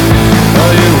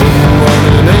 Oh, you wouldn't want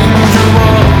an angel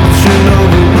watching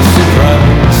over.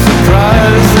 Surprise,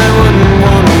 surprise, they wouldn't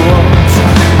want to watch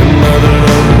another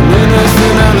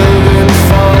innocent elegant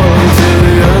fall into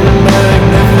the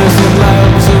unmagnificent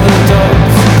lives of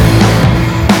adults.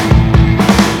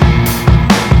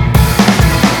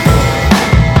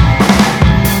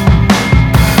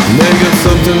 Make it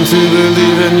something to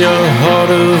believe in your heart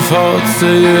of hearts.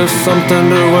 Say you have something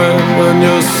to wear on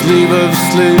your sleeve of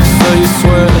sleeves. So you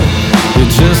swear you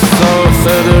just saw a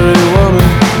feathery woman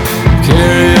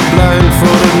carry a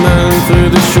blindfolded man through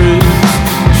the streets.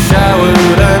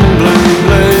 Showered and blue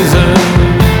blazing,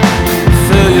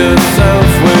 fill yourself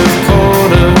with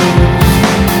quarters.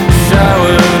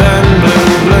 Showered and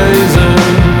blue blazing,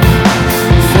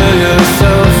 fill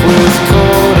yourself with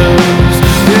quarters.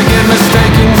 You get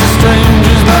mistaken for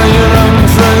strangers by your own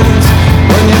friends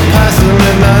when you pass them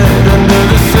at night under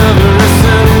the silvery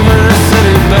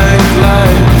Citibank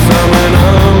lights. Humming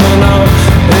and on,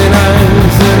 in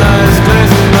eyes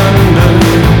glazing under.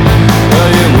 Oh,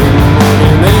 you wouldn't want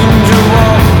an angel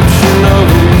watching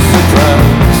over.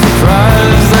 Surprise,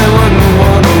 surprise, they wouldn't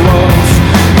want to watch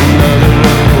another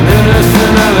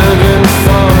innocent elegant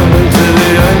fall into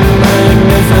the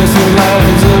unmagnificent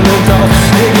lives of a doll.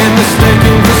 You get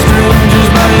mistaken for strangers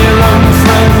by your own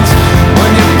friends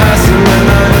when you pass them at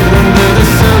night under the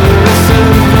silvery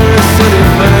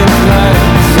Citibank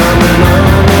lights. Humming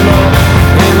on,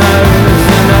 in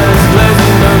eyes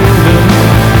glazing under.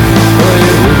 Oh,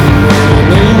 you wouldn't want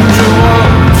an angel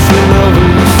watching over.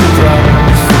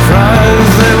 Surprise,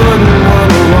 surprise, they wouldn't want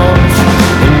to watch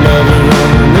another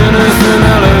innocent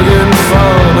elegant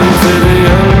fall into the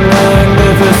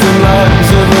unmagnificent lives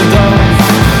of adults.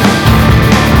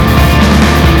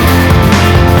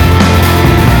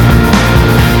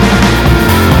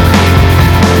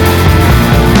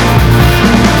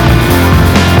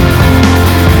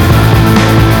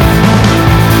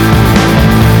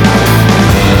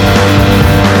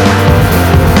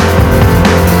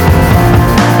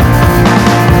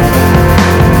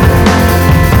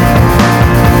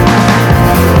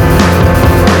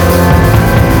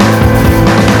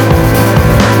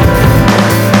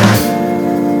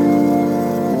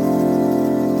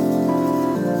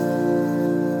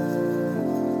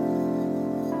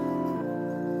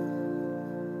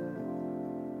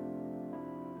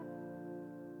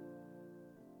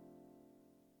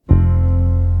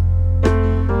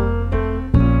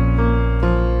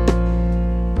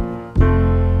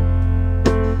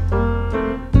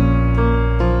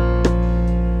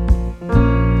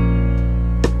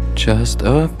 Just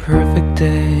a perfect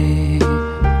day.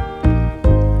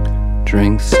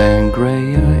 Drink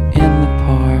sangria in the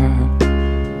park,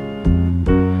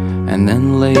 and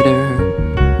then later,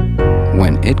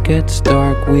 when it gets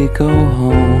dark, we go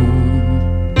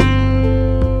home.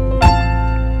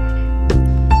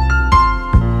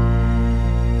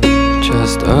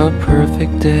 Just a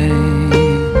perfect day.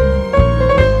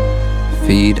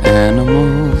 Feed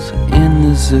animals in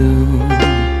the zoo.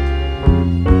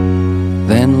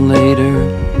 Then later,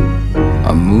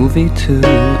 a movie too,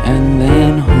 and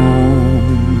then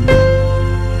home.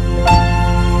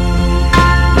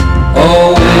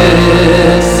 Oh,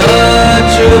 it's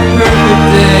such a perfect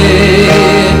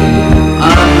day.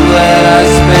 I'm glad I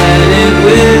spent it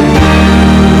with you.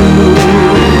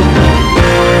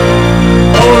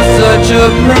 Oh, such a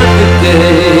perfect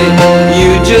day.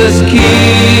 You just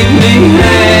keep me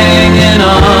hanging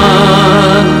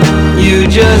on. You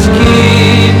just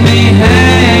keep me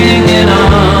hanging on.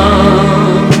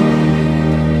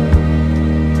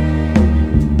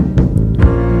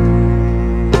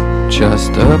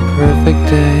 Just a perfect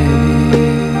day.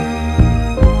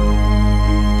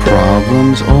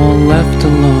 Problems all left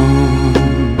alone.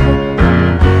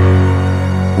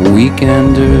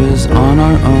 Weekenders on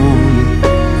our own.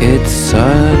 It's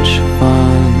such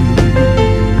fun.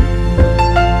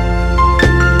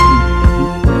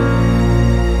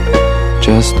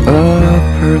 Just a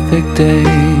perfect day.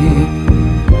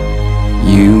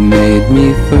 You made made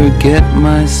me forget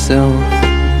myself.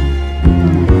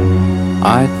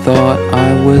 I thought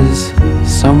I was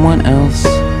someone else,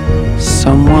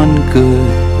 someone good.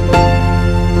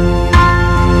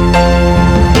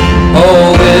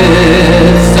 Oh,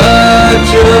 it's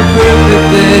such a perfect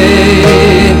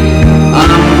day.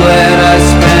 I'm glad I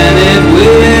spent it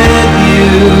with you.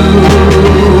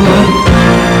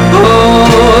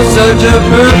 Oh, such a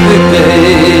perfect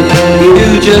day. You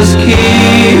just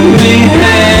keep me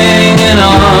hanging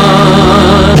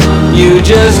on. You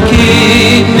just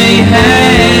keep me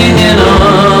hanging on.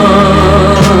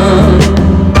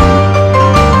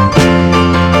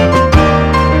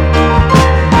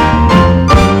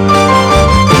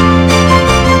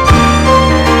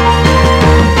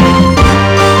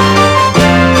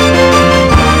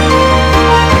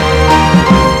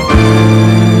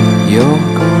 You're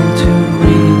going to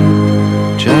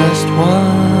reap just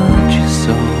what you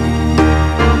sow.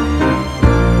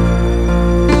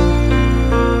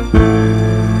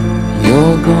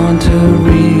 You're going to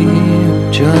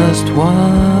reap just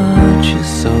what you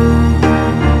sow.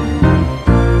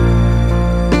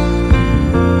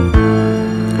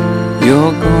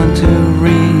 You're going to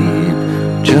reap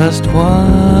just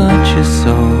what you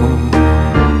sow.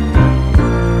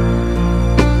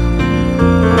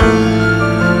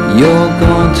 You're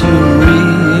going to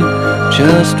reap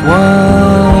just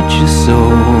what you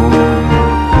sow.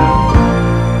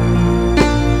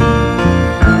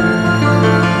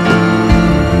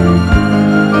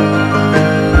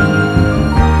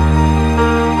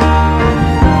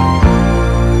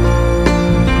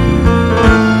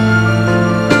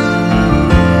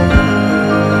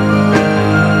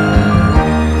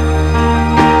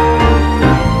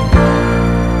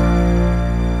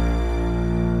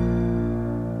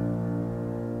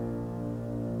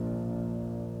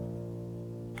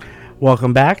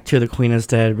 Welcome back to the Queen is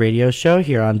Dead radio show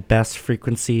here on Best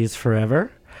Frequencies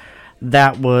Forever.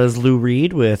 That was Lou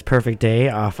Reed with Perfect Day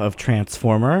off of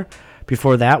Transformer.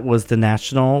 Before that was The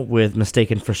National with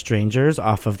Mistaken for Strangers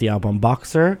off of the album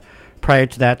Boxer. Prior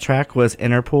to that track was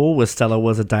Interpol with Stella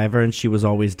Was a Diver and She Was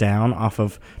Always Down off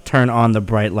of Turn On the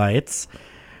Bright Lights.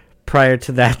 Prior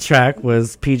to that track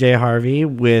was PJ Harvey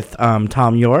with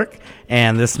Tom York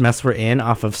and This Mess We're In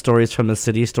off of Stories from the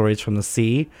City, Stories from the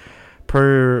Sea.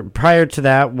 Prior to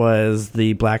that was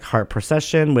the Black Heart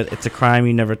Procession with It's a Crime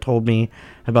You Never Told Me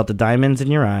About the Diamonds in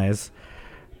Your Eyes.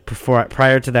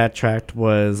 Prior to that track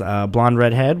was Blonde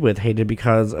Redhead with Hated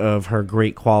Because of Her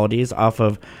Great Qualities off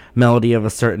of Melody of a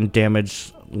Certain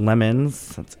Damaged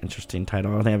Lemons. That's an interesting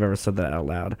title. I don't think I've ever said that out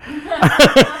loud.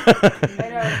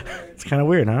 It's kind of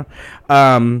weird, huh?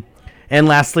 And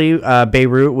lastly,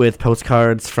 Beirut with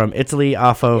Postcards from Italy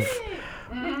off of...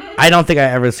 I don't think I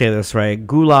ever say this right.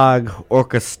 Gulag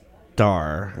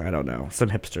Orchestar. I don't know. Some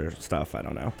hipster stuff. I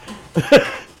don't know.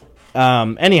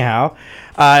 Anyhow,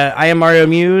 I am Mario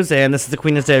Muse, and this is the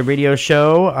Queen is Dead radio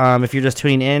show. If you're just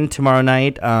tuning in, tomorrow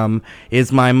night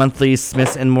is my monthly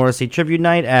Smith and Morrissey tribute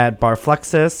night at Bar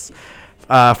Fluxus.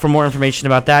 For more information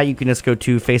about that, you can just go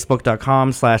to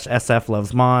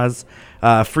facebook.com/sflovesmoz.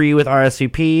 Free with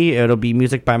RSVP. It'll be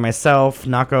music by myself,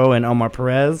 Nako, and Omar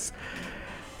Perez.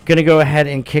 Gonna go ahead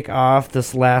and kick off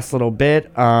this last little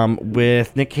bit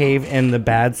with Nick Cave and the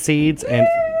Bad Seeds and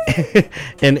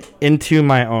and Into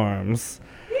My Arms.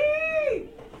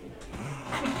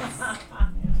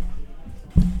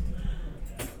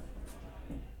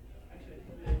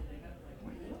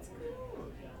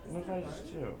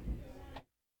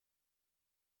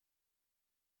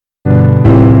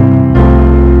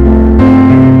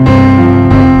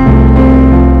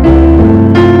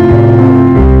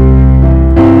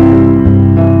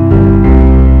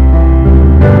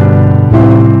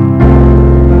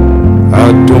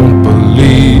 I don't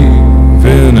believe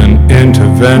in an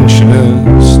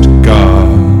interventionist God.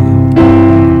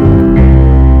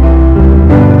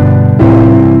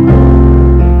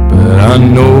 But I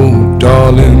know,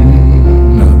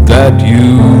 darling, that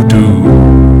you do.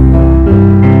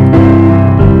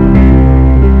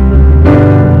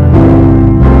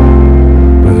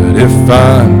 But if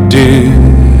I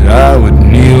did, I would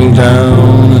kneel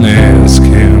down and ask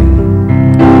him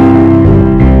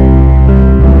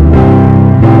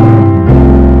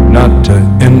not to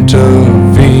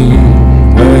intervene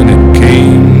when it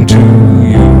came to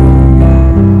you.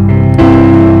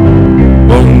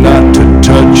 Well, not to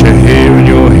touch a hair in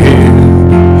your head,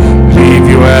 leave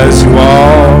you as you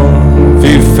are. If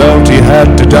he felt he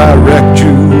had to direct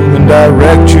you, then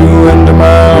direct you into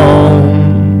my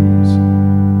arms.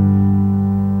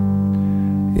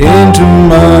 Into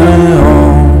my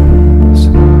arms,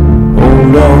 oh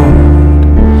Lord,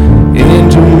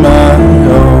 into my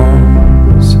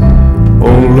arms.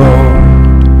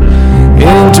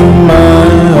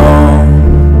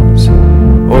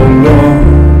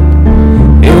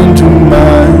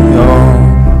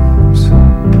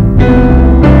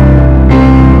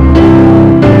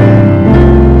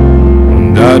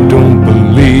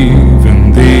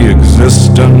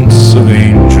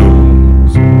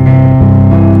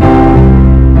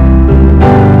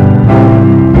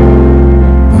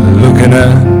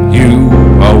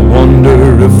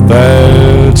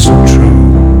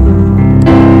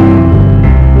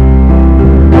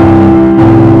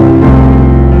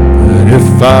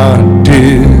 if I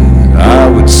did, I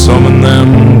would summon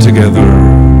them together.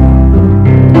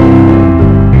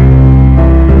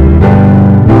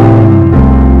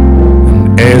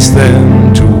 And ask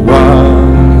them to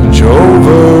watch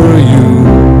over you.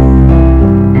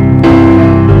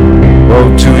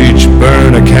 Oh, to each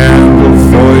burn a candle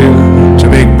for you, to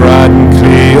make bright and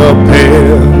clear your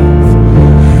path,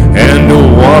 and to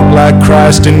walk like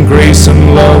Christ in grace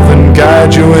and love and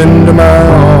guide you into my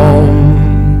arms,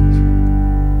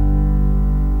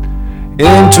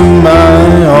 into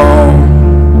my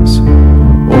arms,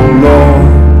 oh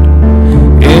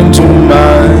Lord, into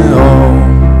my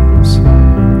arms,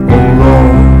 oh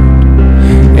Lord,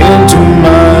 into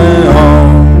my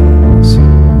arms,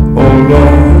 oh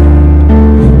Lord,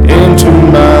 into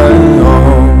my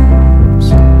arms.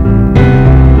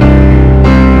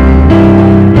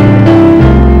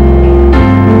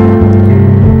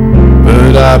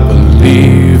 But I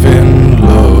believe in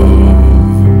love,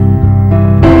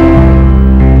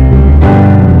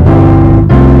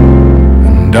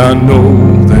 and I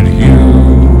know that you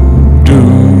do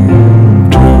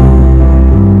too.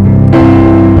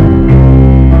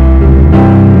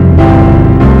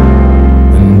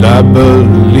 And I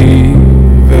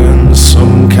believe in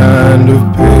some kind of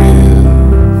path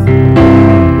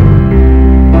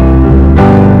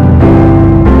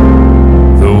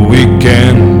that we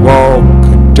can walk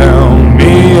down,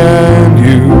 me and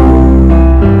you.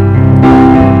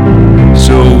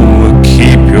 So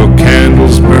keep your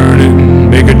candles burning,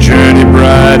 make a journey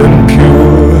bright and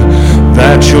pure,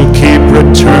 that you'll keep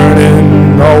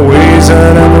returning always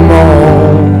and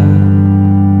evermore.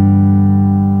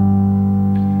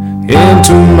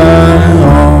 Into my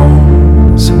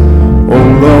arms, oh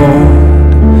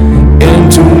Lord,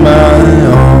 into my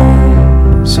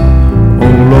arms,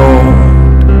 oh Lord,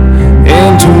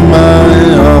 into my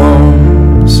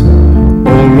arms,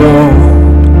 oh Lord,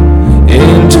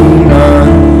 into my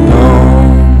arms.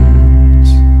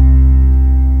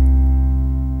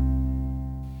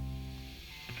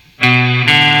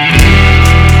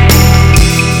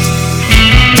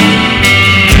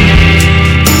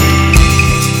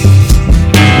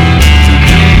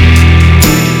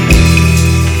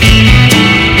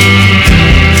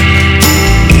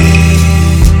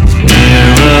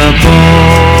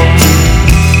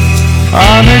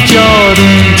 On a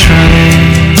Jordan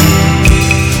train,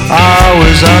 I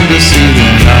was under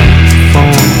cedar night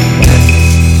phone.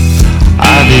 I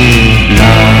did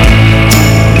not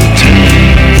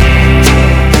take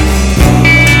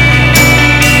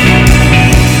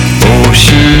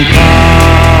ocean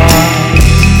path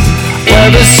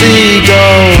where the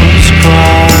seagulls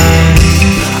cry.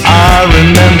 I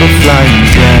remember flying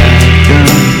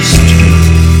dragons too.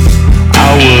 I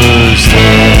was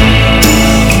there.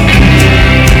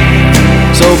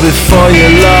 So before you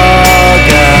log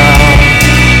out,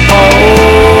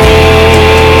 hold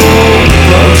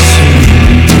close to me,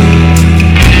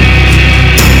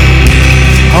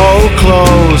 hold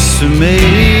close to me.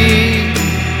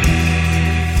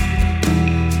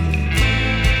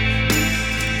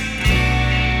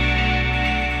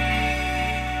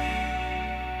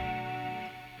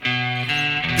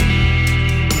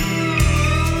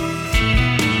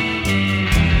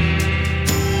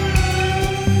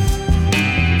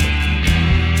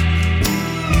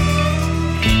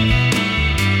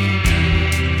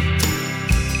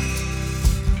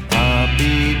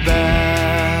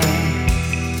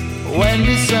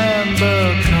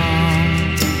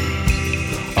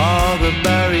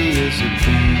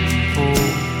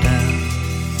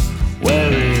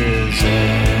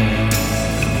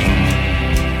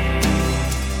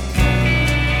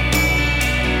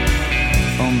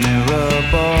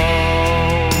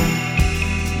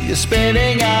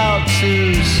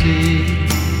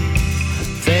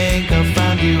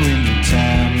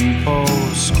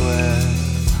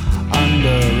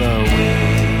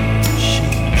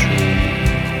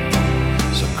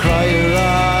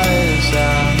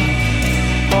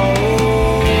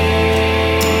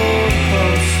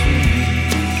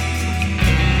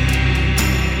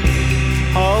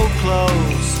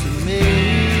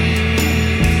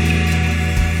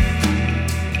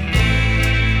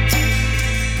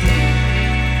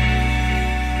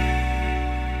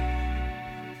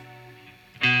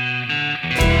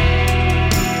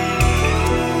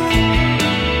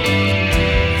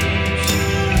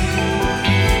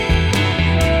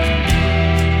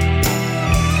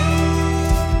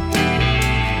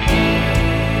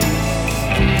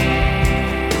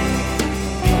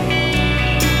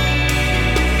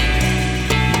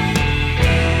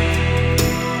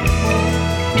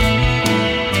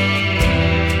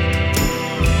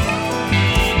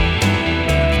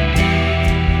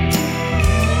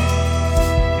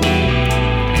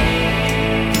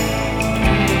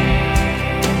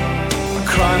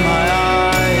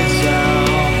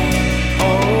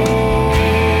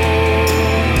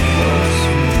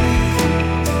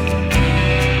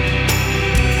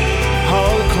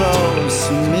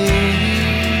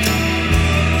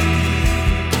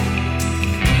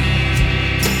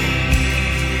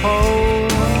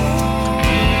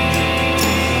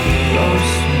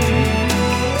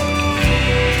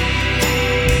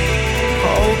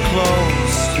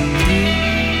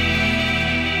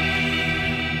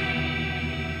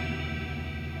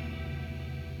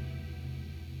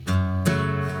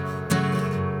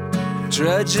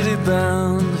 Tragedy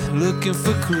bound, looking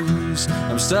for clues.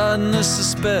 I'm starting to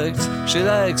suspect she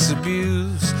likes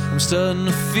abuse. I'm starting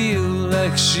to feel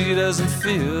like she doesn't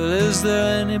feel. Is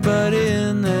there anybody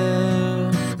in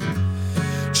there?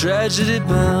 Tragedy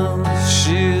bound,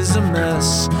 she is a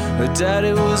mess. Her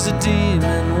daddy was a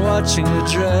demon watching her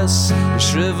dress. He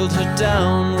shriveled her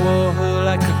down, wore her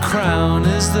like a crown.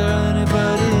 Is there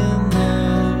anybody in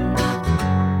there?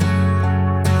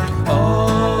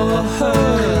 All her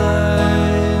life,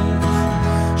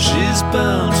 she's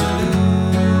bound to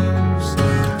lose.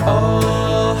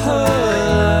 All her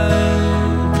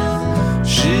life,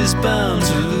 she's bound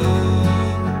to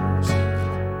lose.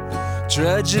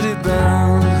 Tragedy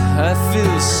bound, I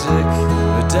feel sick.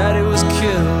 Her daddy was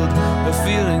killed, her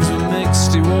feelings were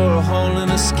mixed. He wore a hole in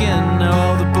her skin, now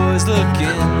all the boys look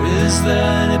in. Is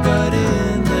there anybody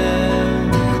in there?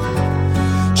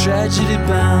 Tragedy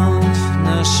bound,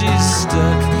 now she's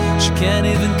stuck. She can't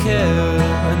even care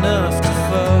enough to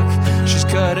fuck. She's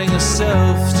cutting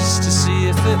herself just to see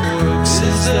if it works.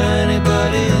 Is there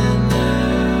anybody in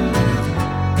there?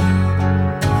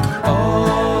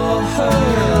 All her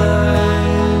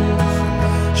life,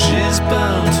 she's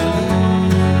bound to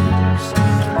lose.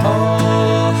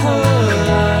 All her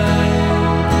life,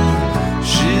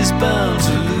 she's bound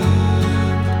to lose.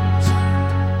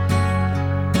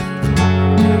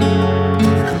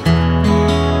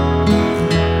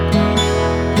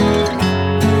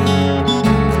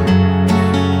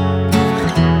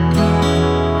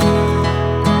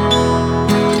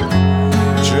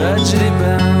 Tragedy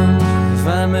bound, if I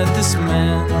met this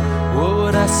man, what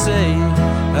would I say?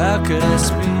 How could I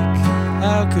speak?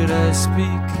 How could I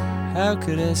speak? How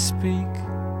could I speak?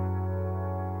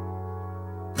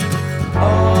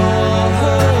 All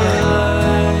her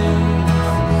life,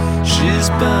 she's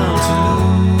bound to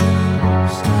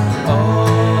lose.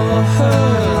 All her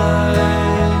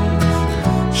life,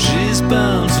 she's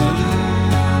bound to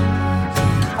lose.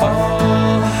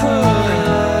 All her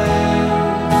life,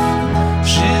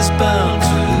 she's bound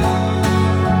to lose.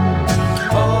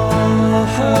 All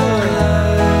her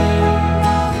life,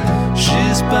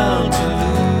 she's bound to lose.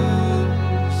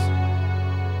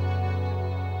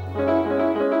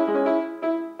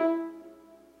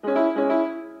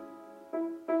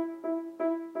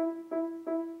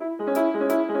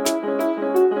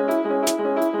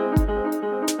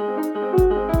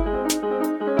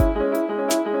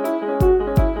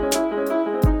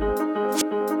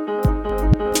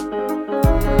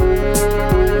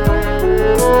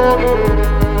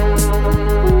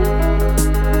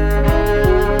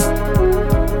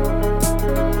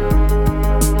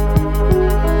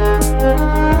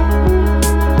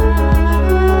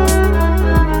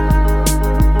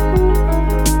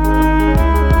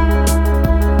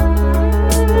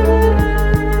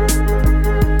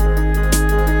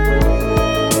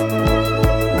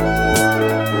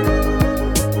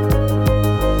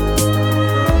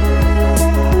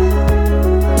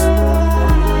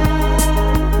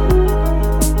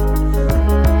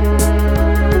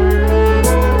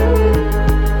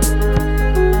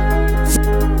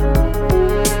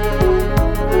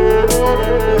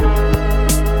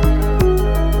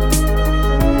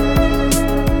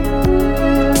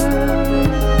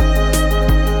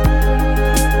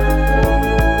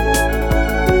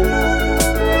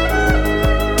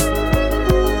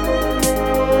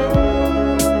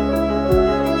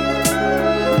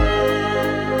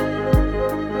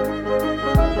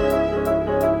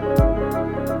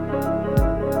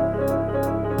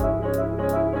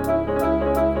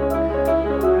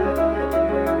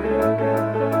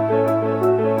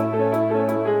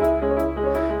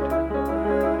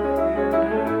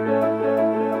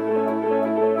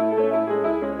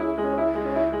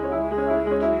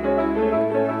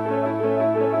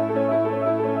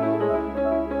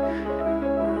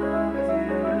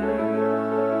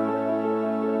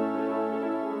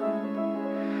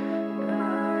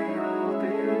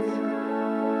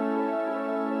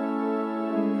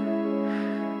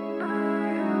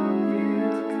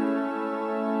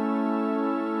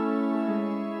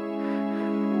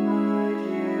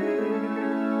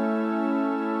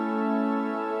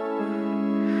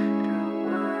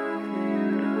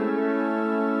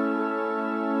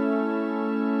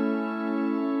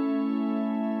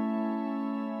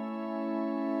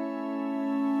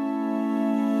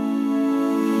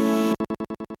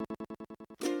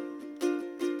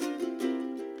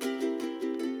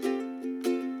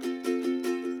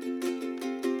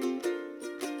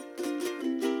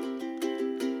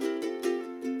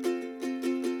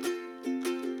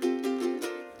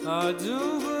 I do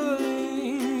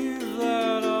believe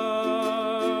that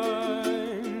I'm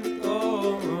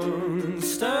going to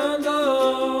stand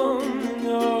up.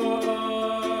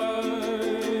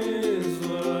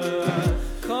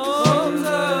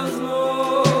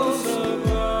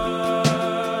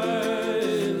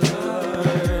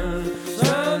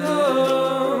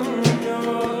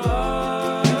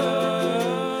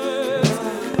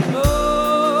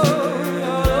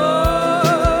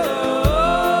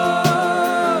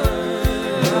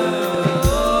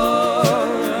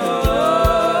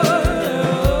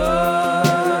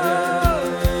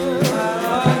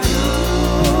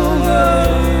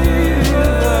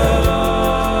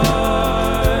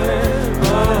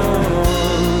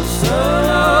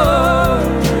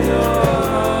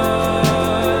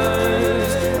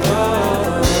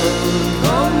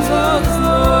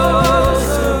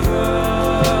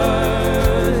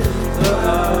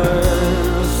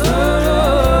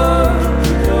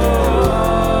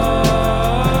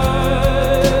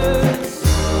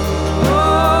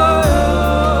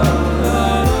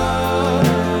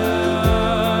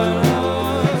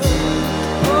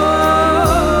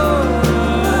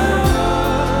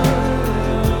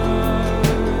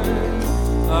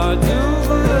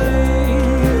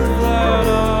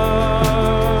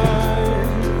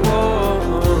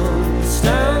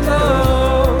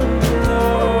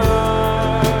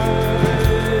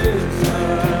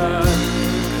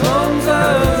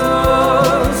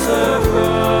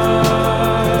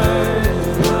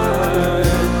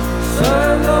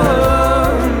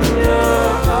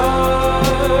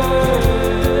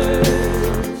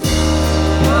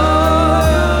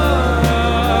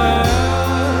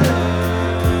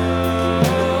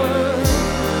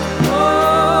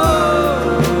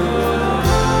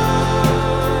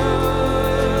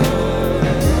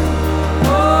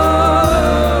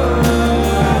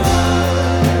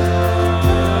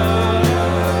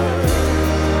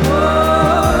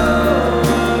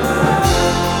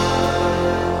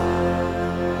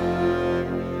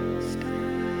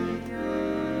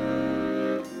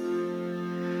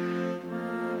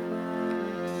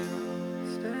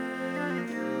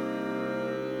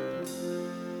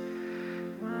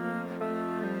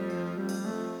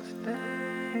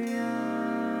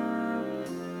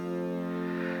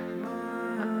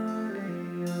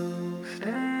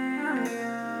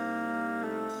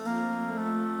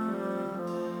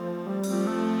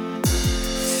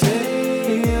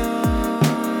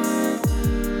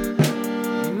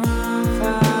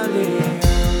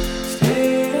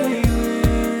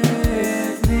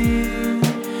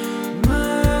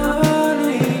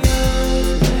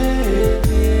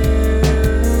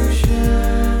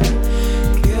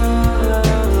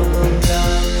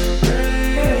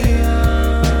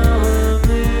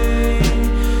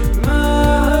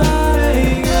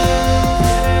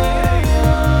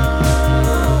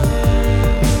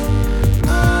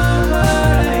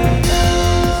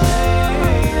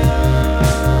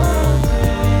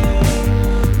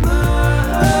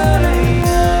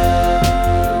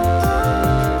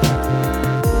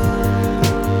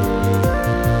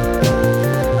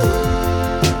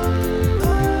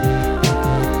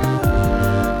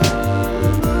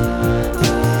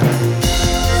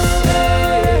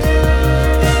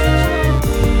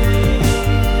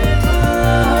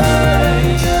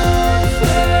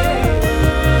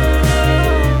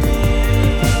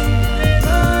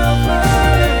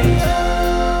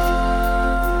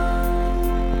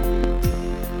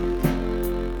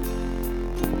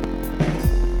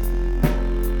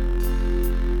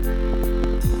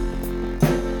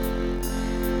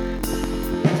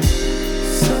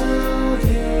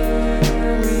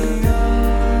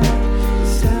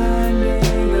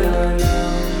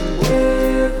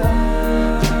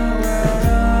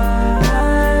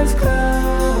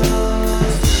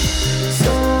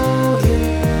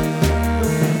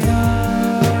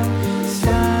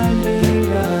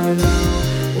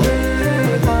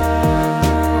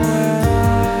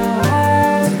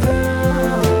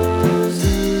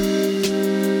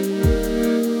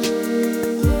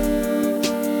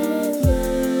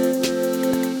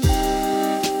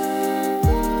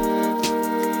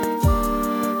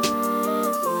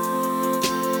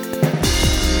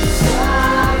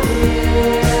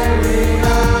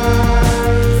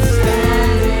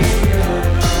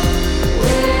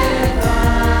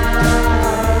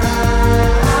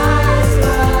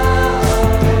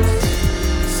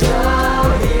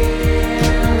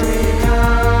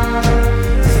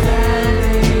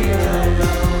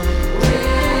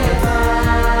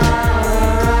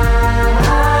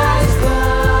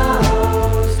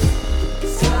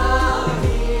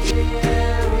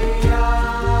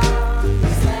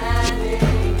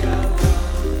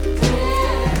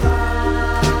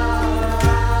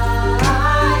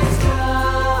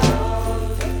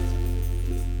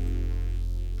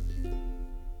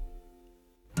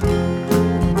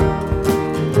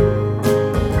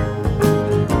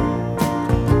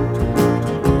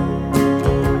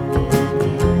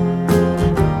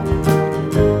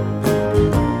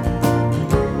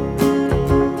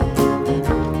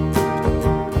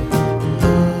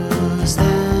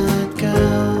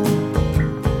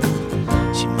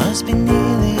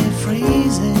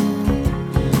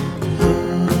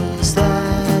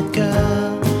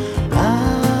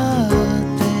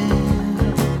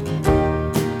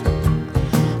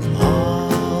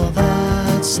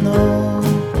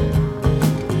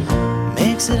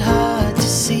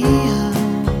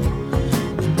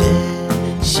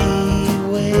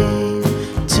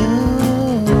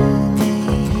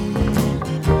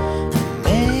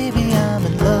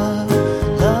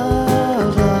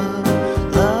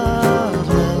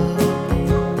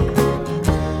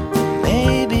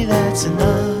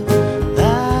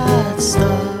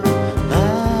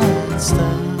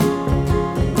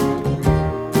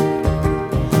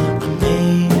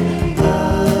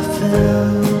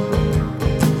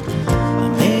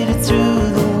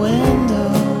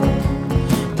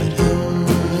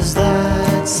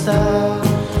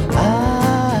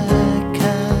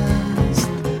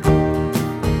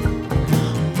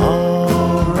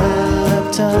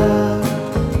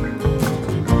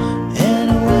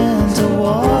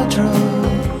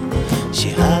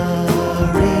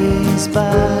 days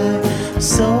by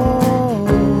so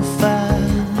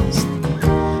fast.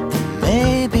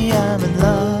 Maybe I'm in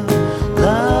love,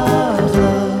 love,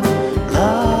 love,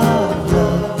 love,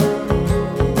 love.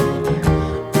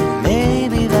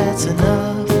 Maybe that's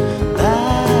enough.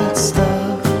 That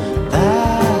stuff,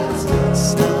 that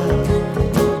stuff.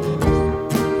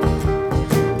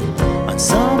 On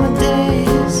summer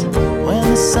days when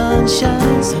the sun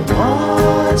shines,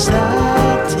 watch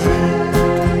that tape.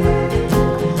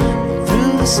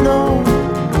 Through the snow,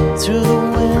 through the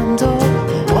window,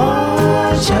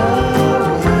 watch her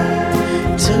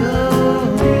way to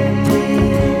me.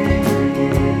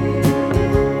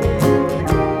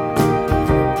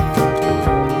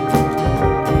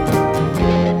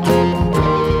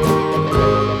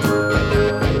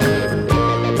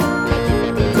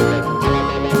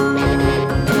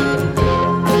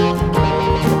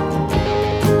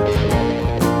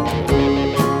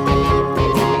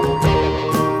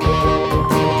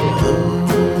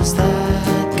 Who's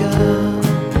that girl?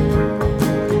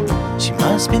 She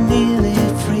must be nearly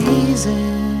freezing.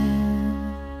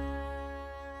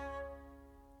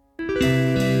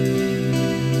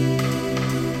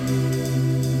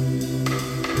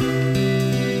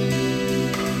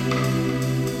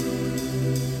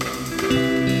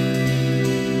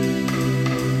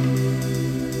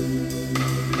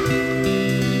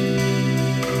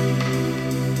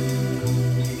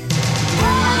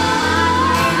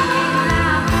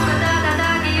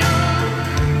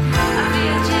 I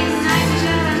feel chasing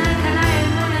nights,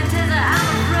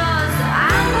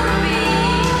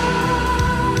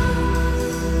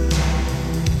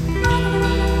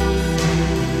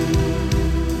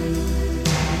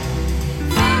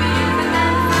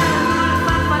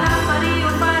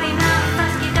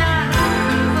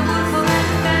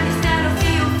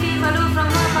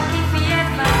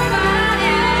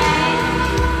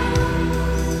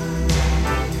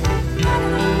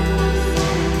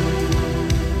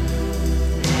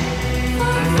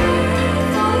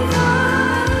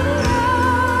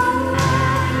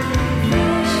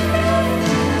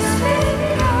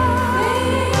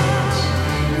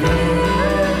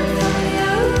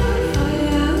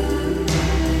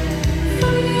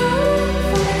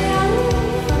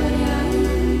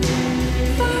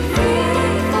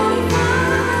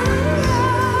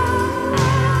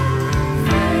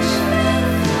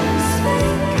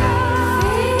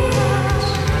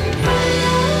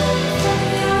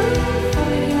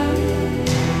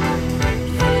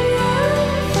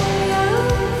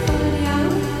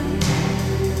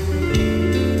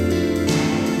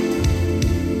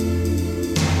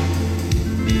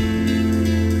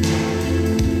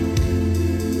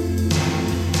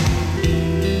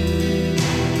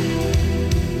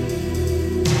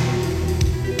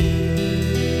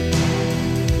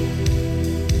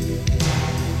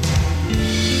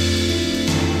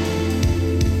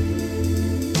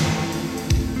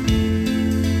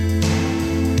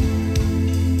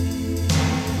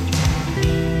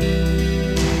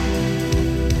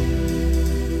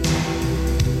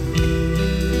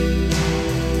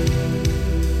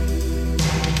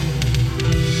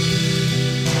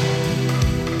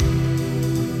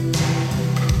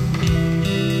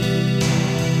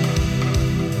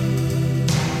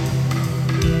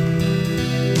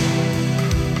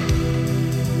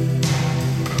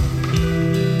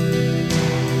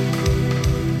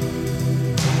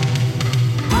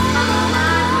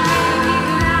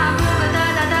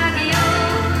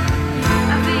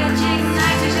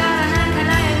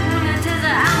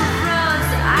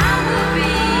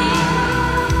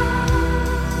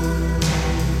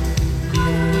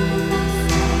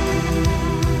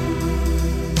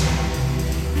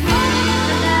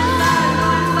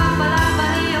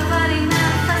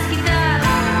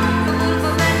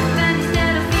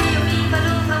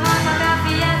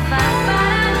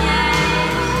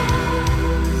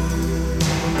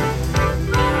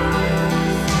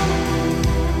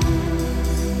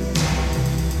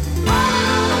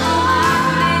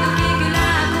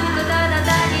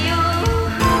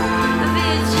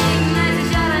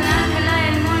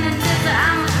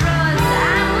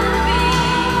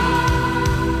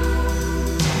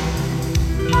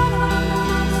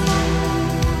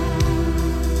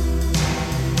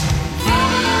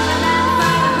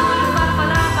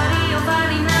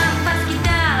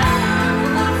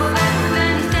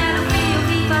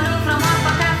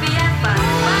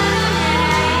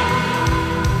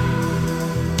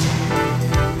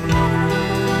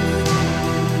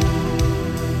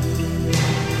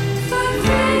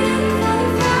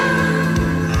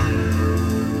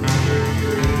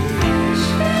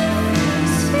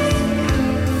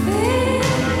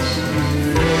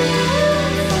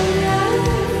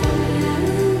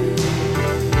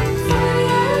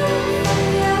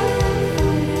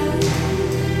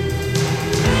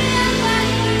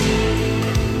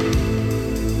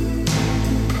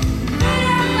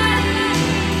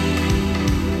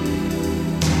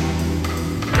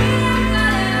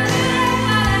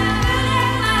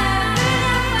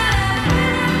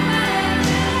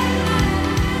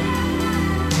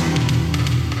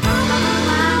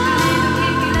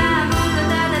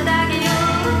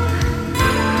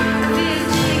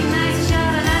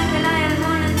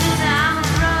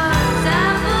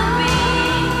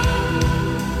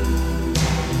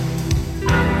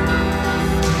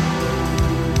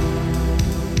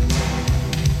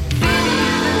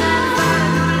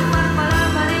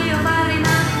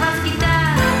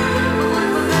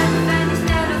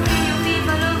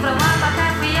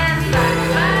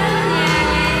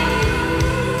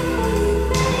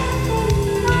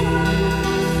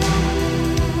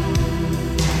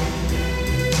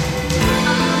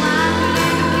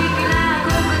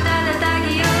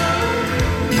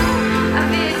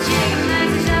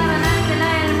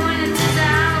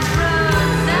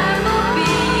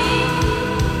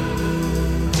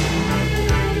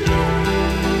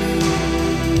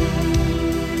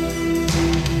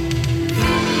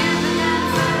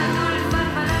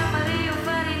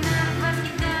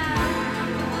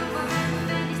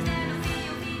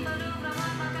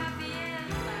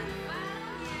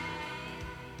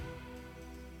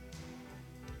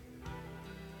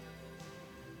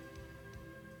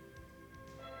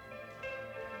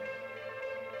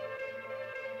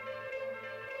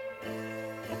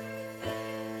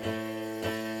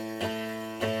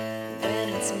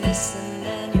 this and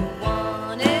then you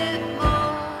want it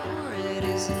more. It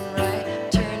isn't right,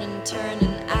 turning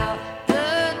out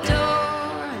the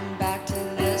door and back to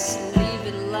this.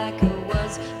 Leave it like it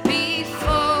was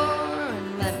before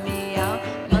and let me out.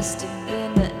 Must have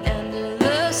been the end of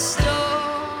the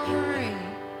story.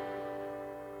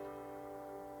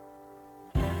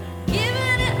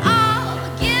 Giving it all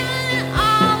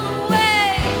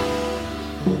away.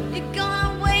 You're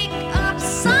gonna wake up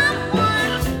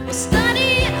someone, will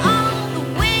study all the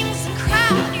wings and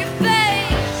crowd your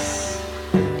face.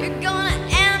 You're gonna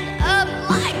end up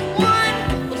like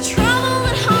one, will trouble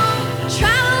at home,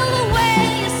 travel away,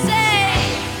 you say.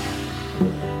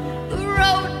 The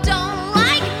road don't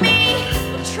like me,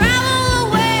 will travel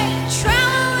away,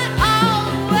 travel it all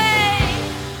away.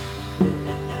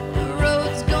 The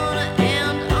road's gonna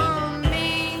end on me.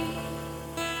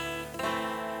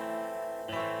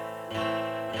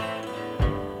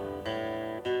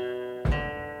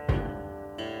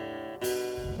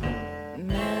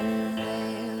 Men,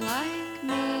 they like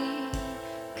me,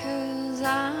 'cause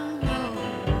I'm a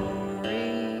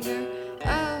warrior,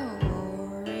 a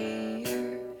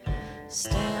warrior.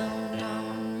 Stand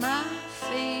on my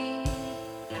feet,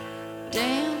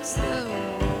 dance the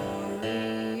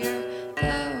warrior,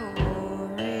 the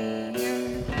warrior.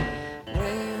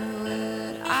 Where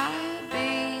would I be?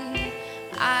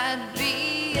 I'd be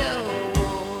a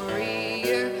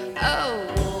warrior, a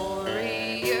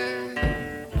warrior.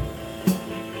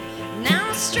 Now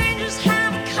strangers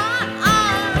have caught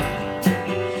on,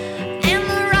 and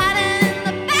they're riding in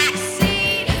the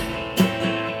backseat.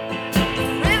 The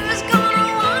river's gonna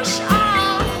wash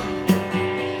off.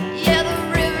 Yeah, the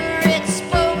river, it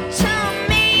spoke to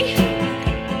me.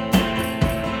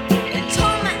 It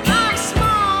told me I'm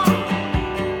small,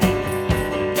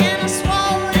 and I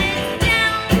swallowed it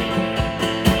down.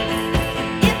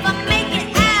 If I make it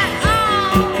at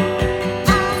all,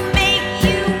 I'll make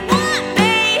you want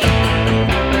me.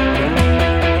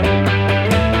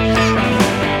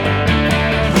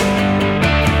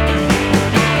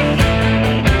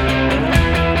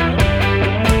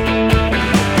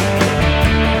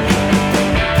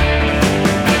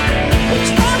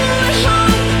 Travel at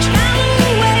home, travel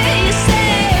away, you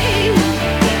say.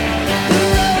 The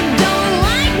road don't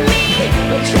like me,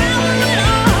 we'll travel it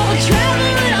all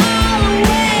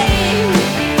away.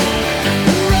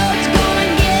 The road's gonna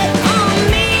get on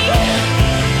me,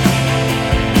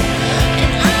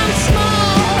 and I'm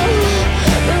small.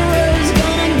 The road's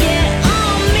gonna get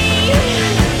on me.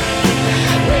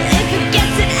 Well, if it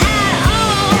gets it at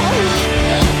all,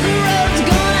 the road's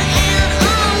gonna end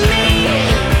on me.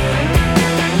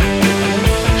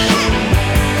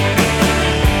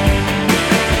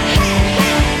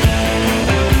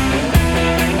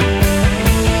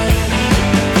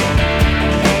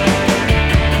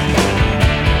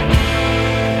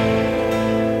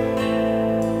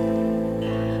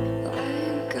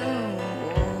 Like a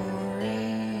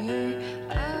warrior,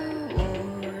 a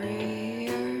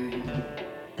warrior.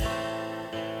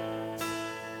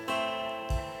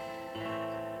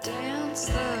 Dance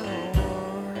the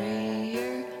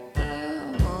warrior, the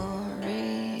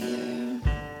warrior.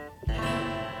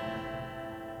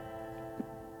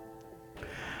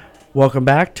 Welcome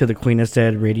back to the Queen is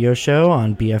Dead radio show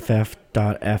on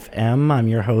BFF.FM. I'm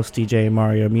your host, DJ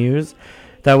Mario Muse.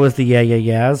 That was the Yeah Yeah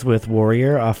Yeahs with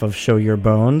Warrior off of Show Your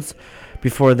Bones.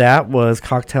 Before that was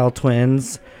Cocktail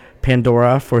Twins,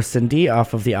 Pandora for Cindy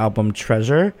off of the album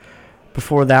Treasure.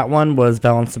 Before that one was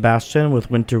Belle and Sebastian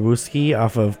with Winter Wooski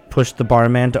off of Push the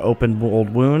Barman to Open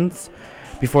Old Wounds.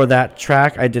 Before that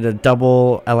track, I did a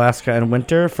double Alaska and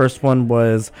Winter. First one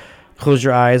was Close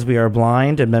Your Eyes, We Are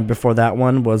Blind, and then before that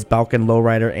one was Balkan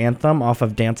Lowrider Anthem off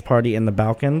of Dance Party in the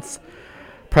Balkans.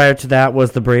 Prior to that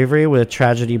was The Bravery with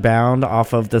Tragedy Bound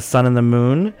off of The Sun and the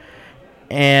Moon.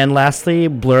 And lastly,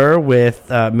 Blur with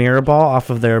Mirrorball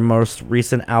off of their most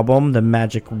recent album, The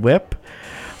Magic Whip.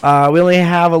 We only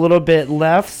have a little bit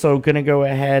left, so gonna go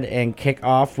ahead and kick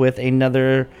off with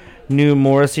another new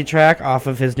Morrissey track off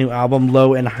of his new album,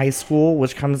 Low in High School,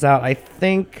 which comes out, I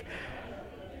think,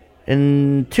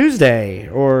 in Tuesday,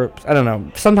 or I don't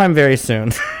know, sometime very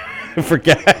soon.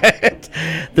 Forget.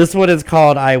 This one is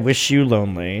called I Wish You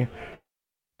Lonely.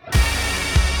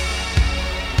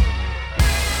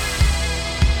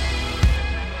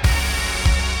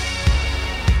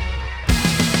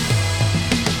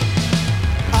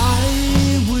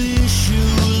 I wish you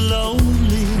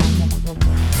lonely,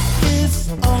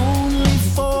 if only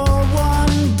for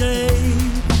one day,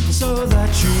 so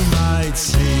that you might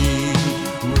see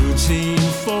routine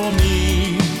for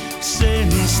me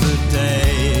since the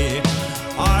day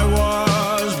I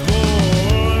was born.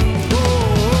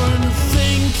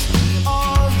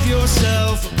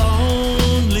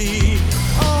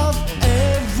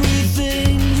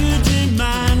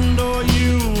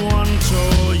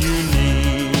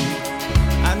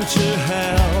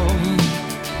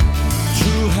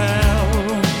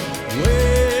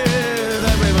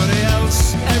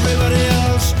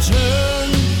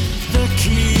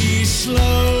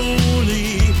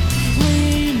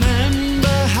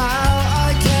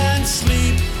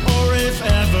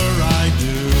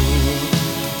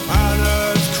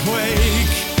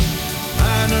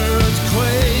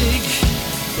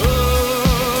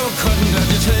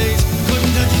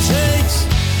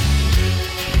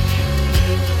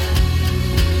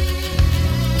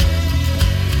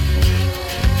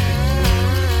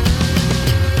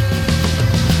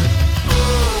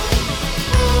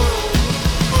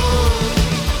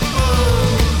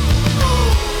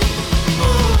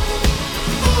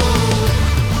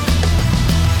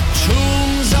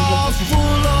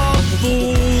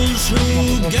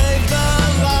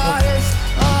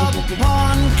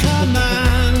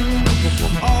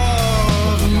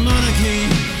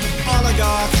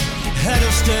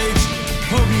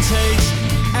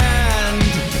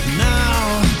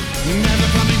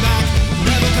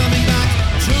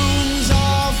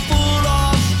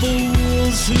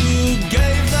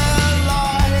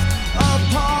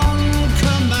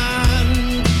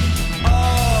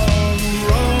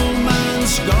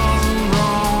 has gone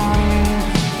wrong.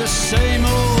 The same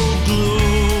old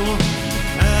glue,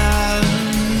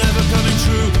 and never coming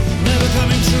true, never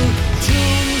coming true.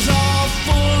 Tombs are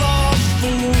full of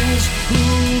fools who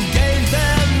gave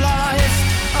their life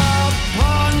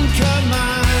upon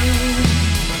command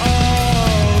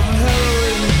of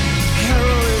heroin,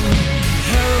 heroin,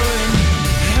 heroin,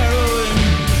 heroin,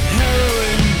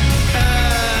 heroin,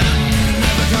 and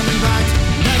never coming back,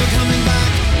 never coming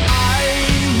back. I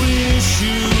wish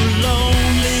you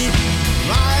lonely,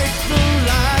 like the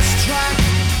last track,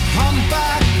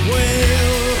 humpback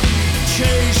whale,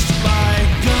 chased by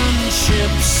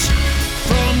gunships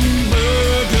from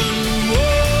Bergen.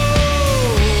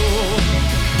 Whoa,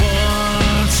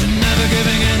 but never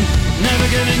giving in, never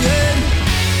giving in.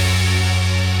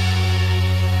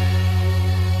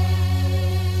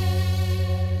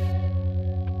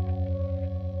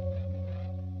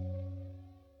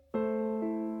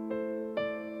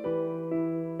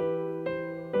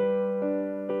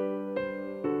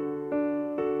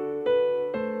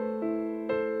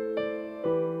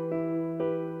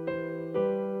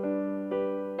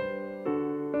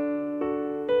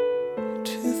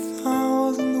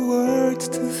 Words,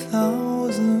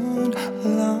 2,000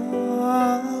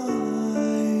 lies.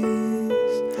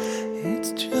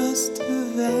 It's just a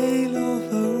veil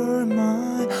over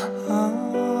my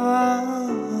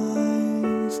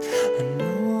eyes, and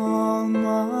all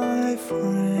my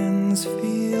friends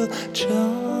feel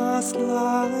just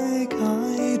like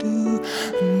I do,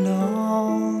 and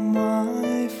all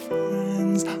my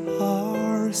friends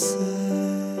are sad.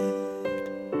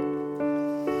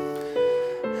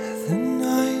 The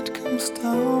night comes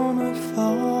down, I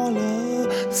fall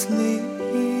asleep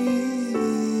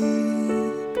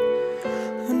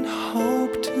and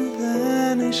hope to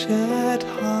vanish at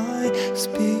high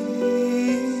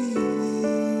speed.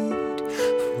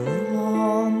 For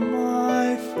all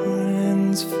my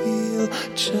friends feel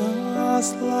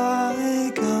just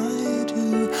like I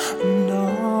do, and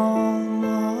all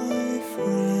my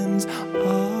friends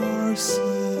are sad.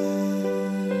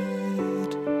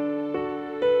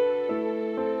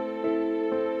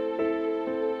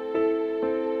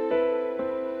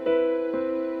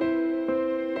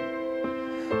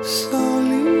 So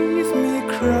leave me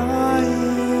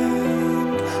crying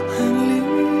and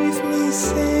leave me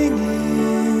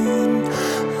singing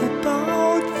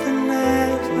about the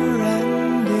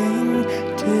never-ending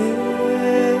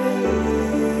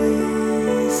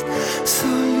days. So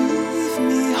leave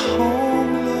me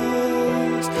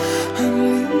homeless and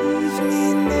leave me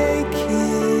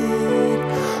naked.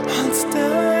 I'll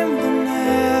stand the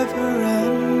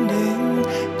never-ending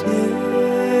days.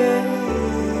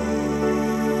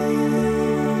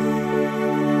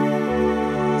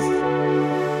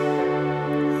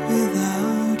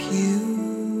 Without you.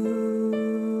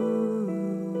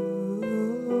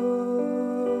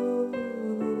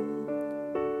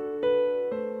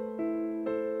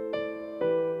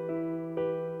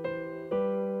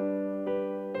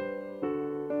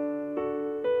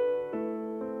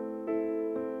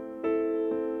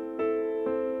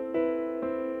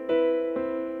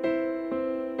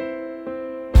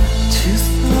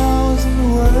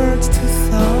 Words,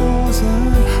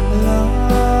 2,000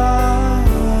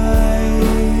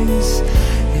 lies.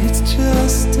 It's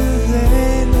just a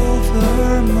veil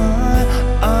over my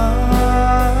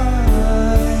eyes,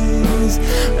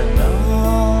 and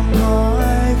all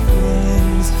my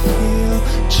friends feel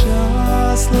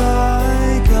just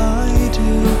like I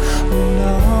do, and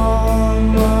all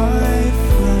my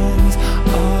friends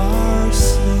are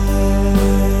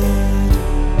sad.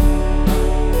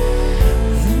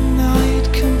 The night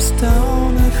comes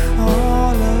down.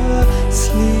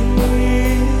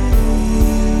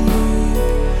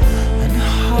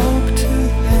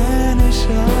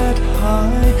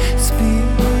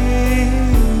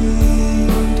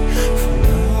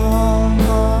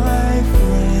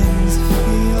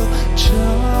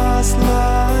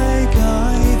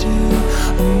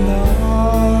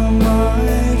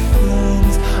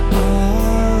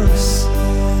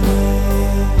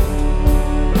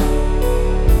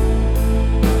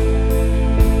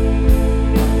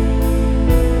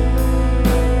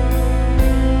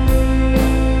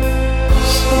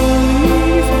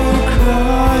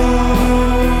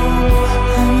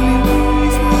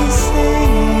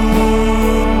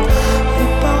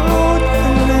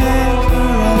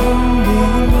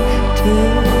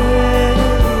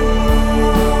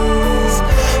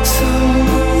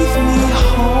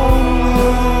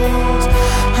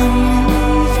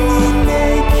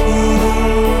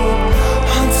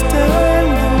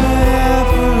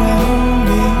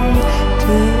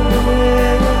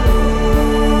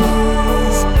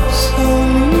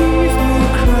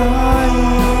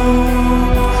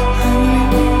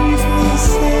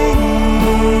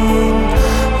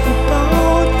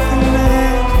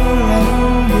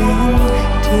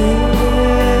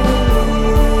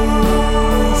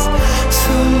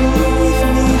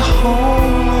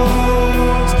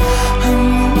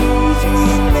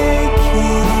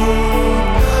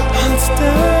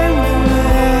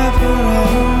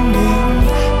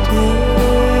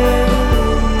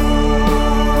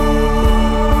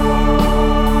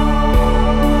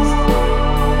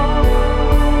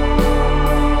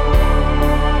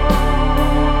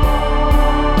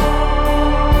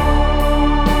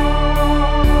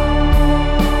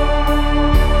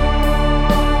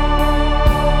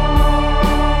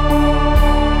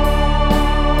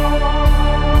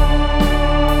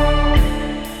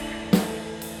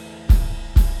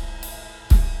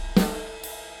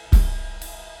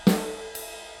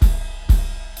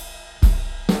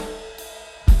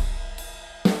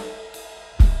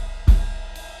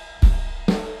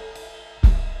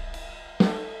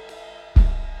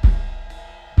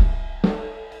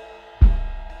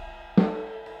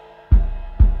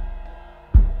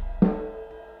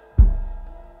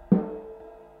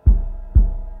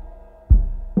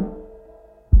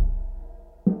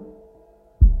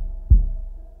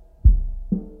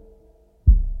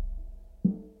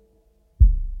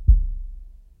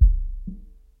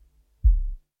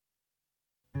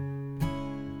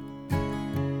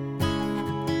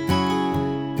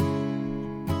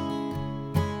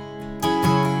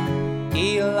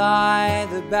 Eli,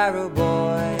 the barrel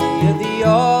boy of the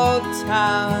old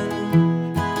town,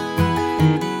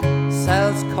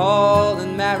 sells coal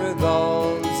and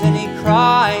marigolds, and he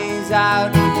cries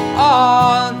out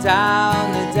all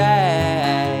down the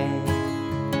day.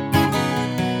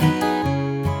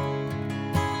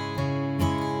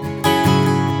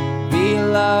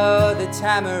 Below the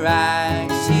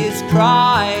tamaracks he is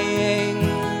crying,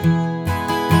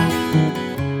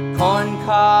 corn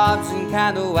cobs and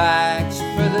candle wax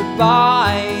for the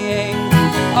buying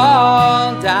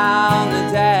all down the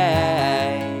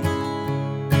day.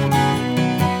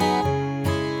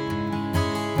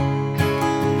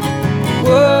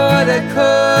 Would I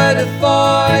could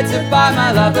afford to buy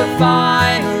my love a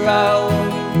fine robe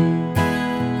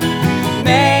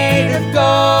made of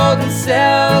gold and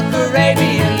silk,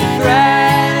 Arabian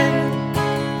thread.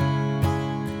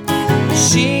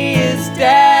 She is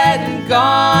dead and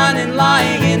gone and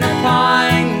lying in a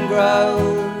pine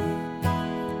grove,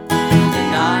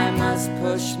 and I must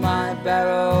push my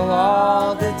barrow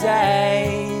all the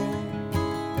day,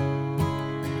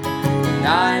 and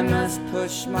I must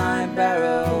push my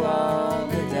barrow all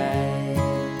the day.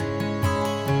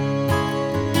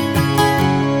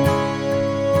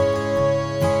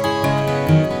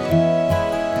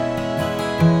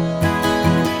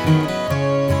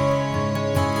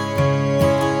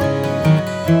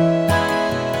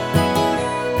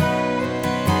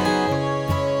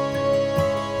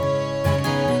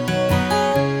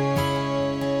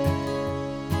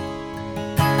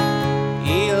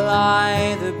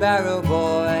 Eli, the barrow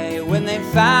boy, when they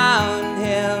found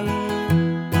him,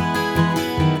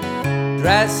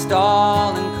 dressed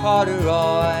all in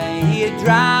corduroy, he had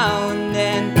drowned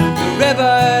in the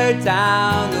river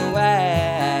down the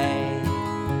way.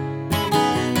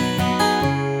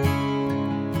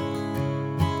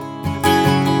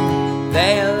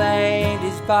 They laid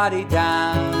his body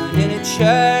down in a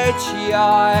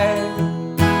churchyard,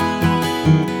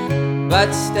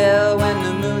 but still when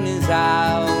the moon is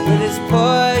out with his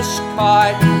push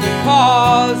cart, he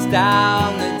calls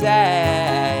down the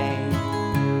day.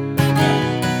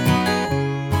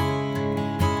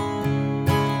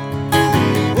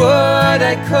 Would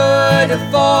I could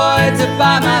afford to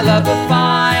buy my love a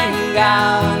fine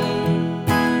gown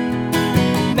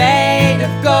made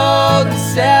of gold and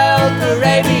silk,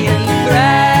 Arabian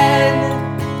thread,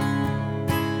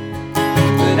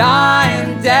 but I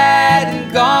am dead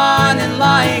and gone and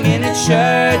lying in a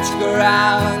church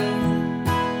ground.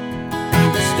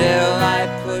 Still I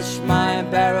push my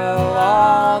barrow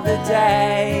all the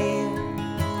day,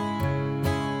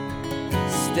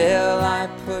 still I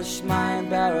push my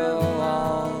barrow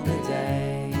all the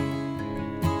day.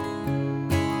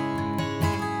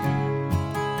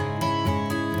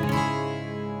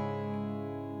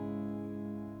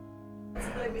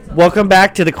 Welcome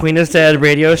back to the Queen is Dead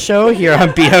radio show here on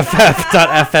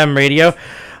BFF.FM radio.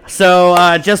 So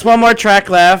just one more track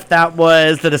left. That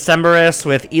was The Decemberists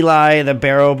with Eli the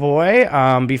Barrow Boy.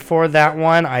 Before that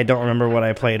one, I don't remember what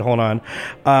I played. Hold on.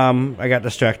 I got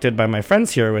distracted by my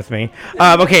friends here with me.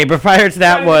 Okay, but prior to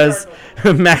that was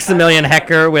Maximilian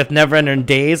Hecker with Neverending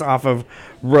Days off of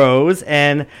Rose.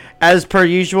 And as per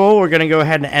usual, we're going to go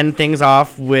ahead and end things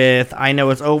off with I Know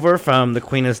It's Over from The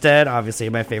Queen is Dead, obviously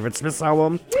my favorite Smiths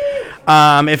album.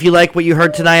 If you like what you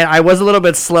heard tonight, I was a little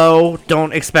bit slow.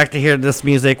 Don't expect to hear this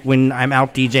music when I'm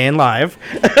out DJing live.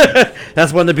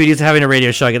 That's one of the beauties of having a radio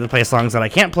show. I get to play songs that I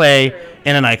can't play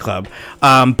in a nightclub.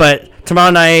 But tomorrow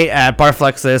night at Bar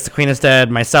Flexus, The Queen is Dead,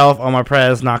 myself, Omar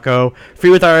Perez, Nako, free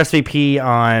with RSVP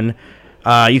on...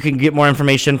 you can get more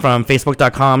information from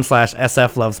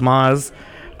facebook.com/sflovesmoz.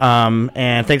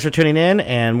 And thanks for tuning in.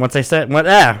 And once I said...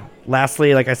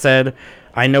 lastly, like I said,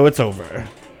 I know it's over.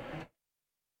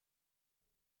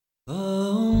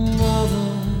 Oh,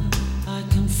 mother, I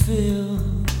can feel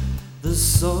the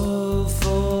soil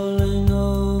falling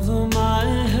over my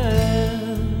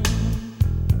head,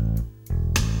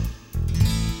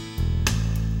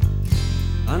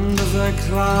 and as I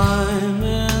climb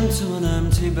into an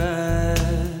empty bed,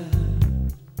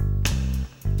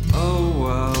 oh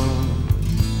well,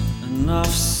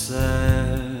 enough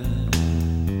said.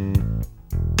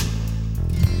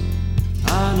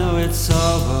 I know it's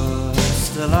over,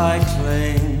 still I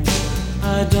cling.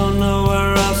 I don't know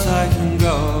where else I can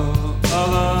go.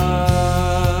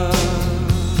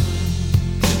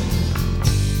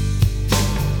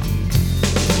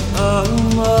 Oh,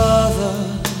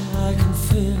 mother, I can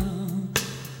feel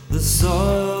the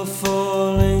soil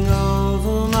falling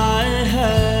over my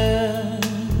head.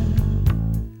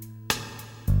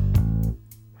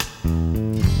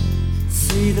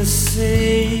 See, the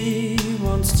sea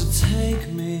wants to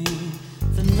take me,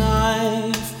 the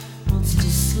knife wants to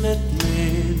slit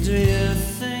me. Do you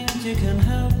think you can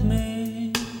help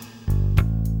me?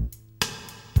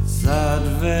 Sad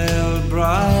veiled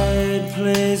bride,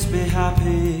 please be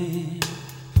happy.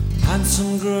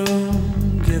 Handsome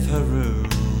groom, give her room.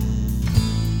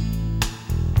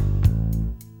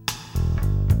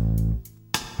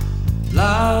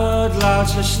 Loud,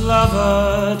 loutish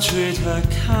lover, treat her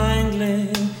kindly,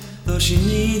 though she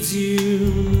needs you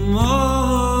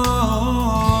more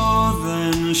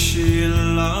than she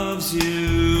loves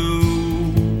you.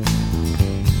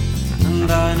 And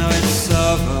I know it's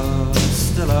over,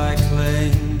 still I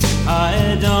cling.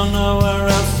 I don't know where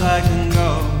else I can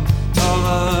go.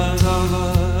 Over, over,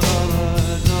 over,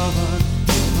 over,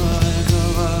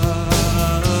 over.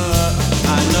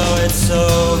 I know it's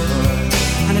over,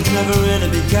 and it never really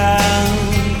began,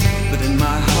 but in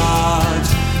my heart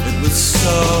it was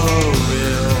so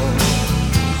real.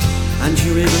 And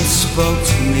you even spoke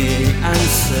to me and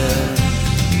said,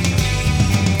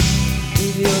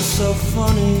 if you're so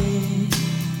funny,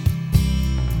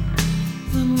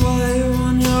 then why are you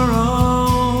on your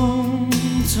own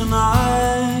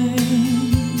tonight?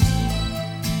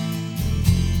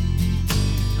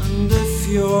 And if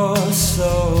you're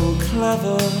so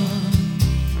clever,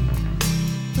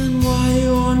 then why are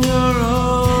you on your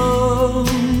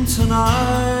own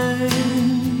tonight?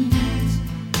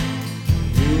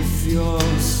 If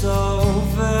you're so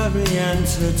very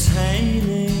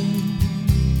entertaining,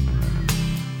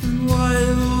 then why are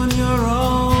you on your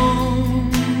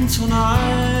own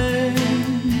tonight?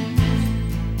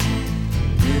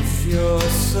 If you're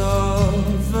so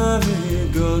very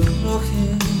good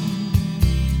looking,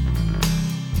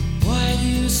 why do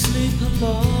you sleep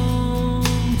alone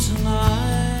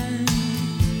tonight?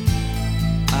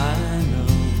 I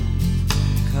know,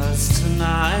 'cause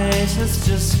tonight is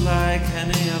just like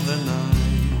any other night.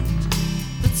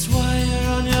 That's why you're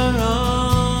on your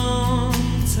own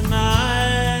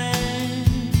tonight.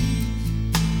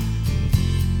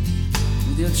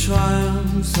 With your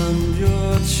triumphs and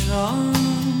your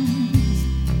charms,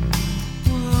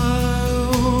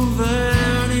 while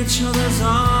they're in each other's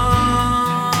arms.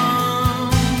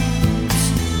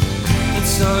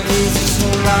 It's so easy to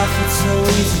laugh, it's so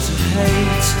easy to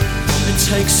hate. It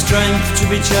takes strength to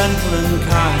be gentle and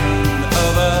kind.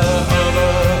 Over,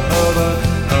 over, over,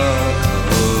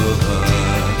 over.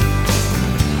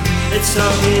 It's so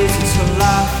easy to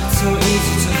laugh, it's so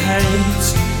easy to hate.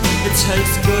 It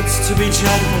takes guts to be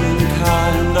gentle and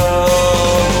kind.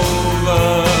 Over,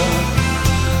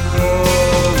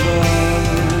 over.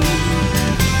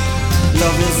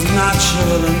 Love is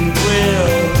natural and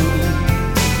real,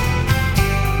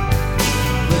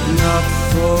 but not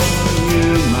for you,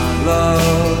 my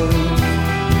love.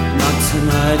 Not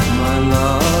tonight, my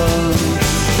love.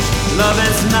 Love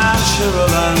is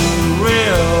natural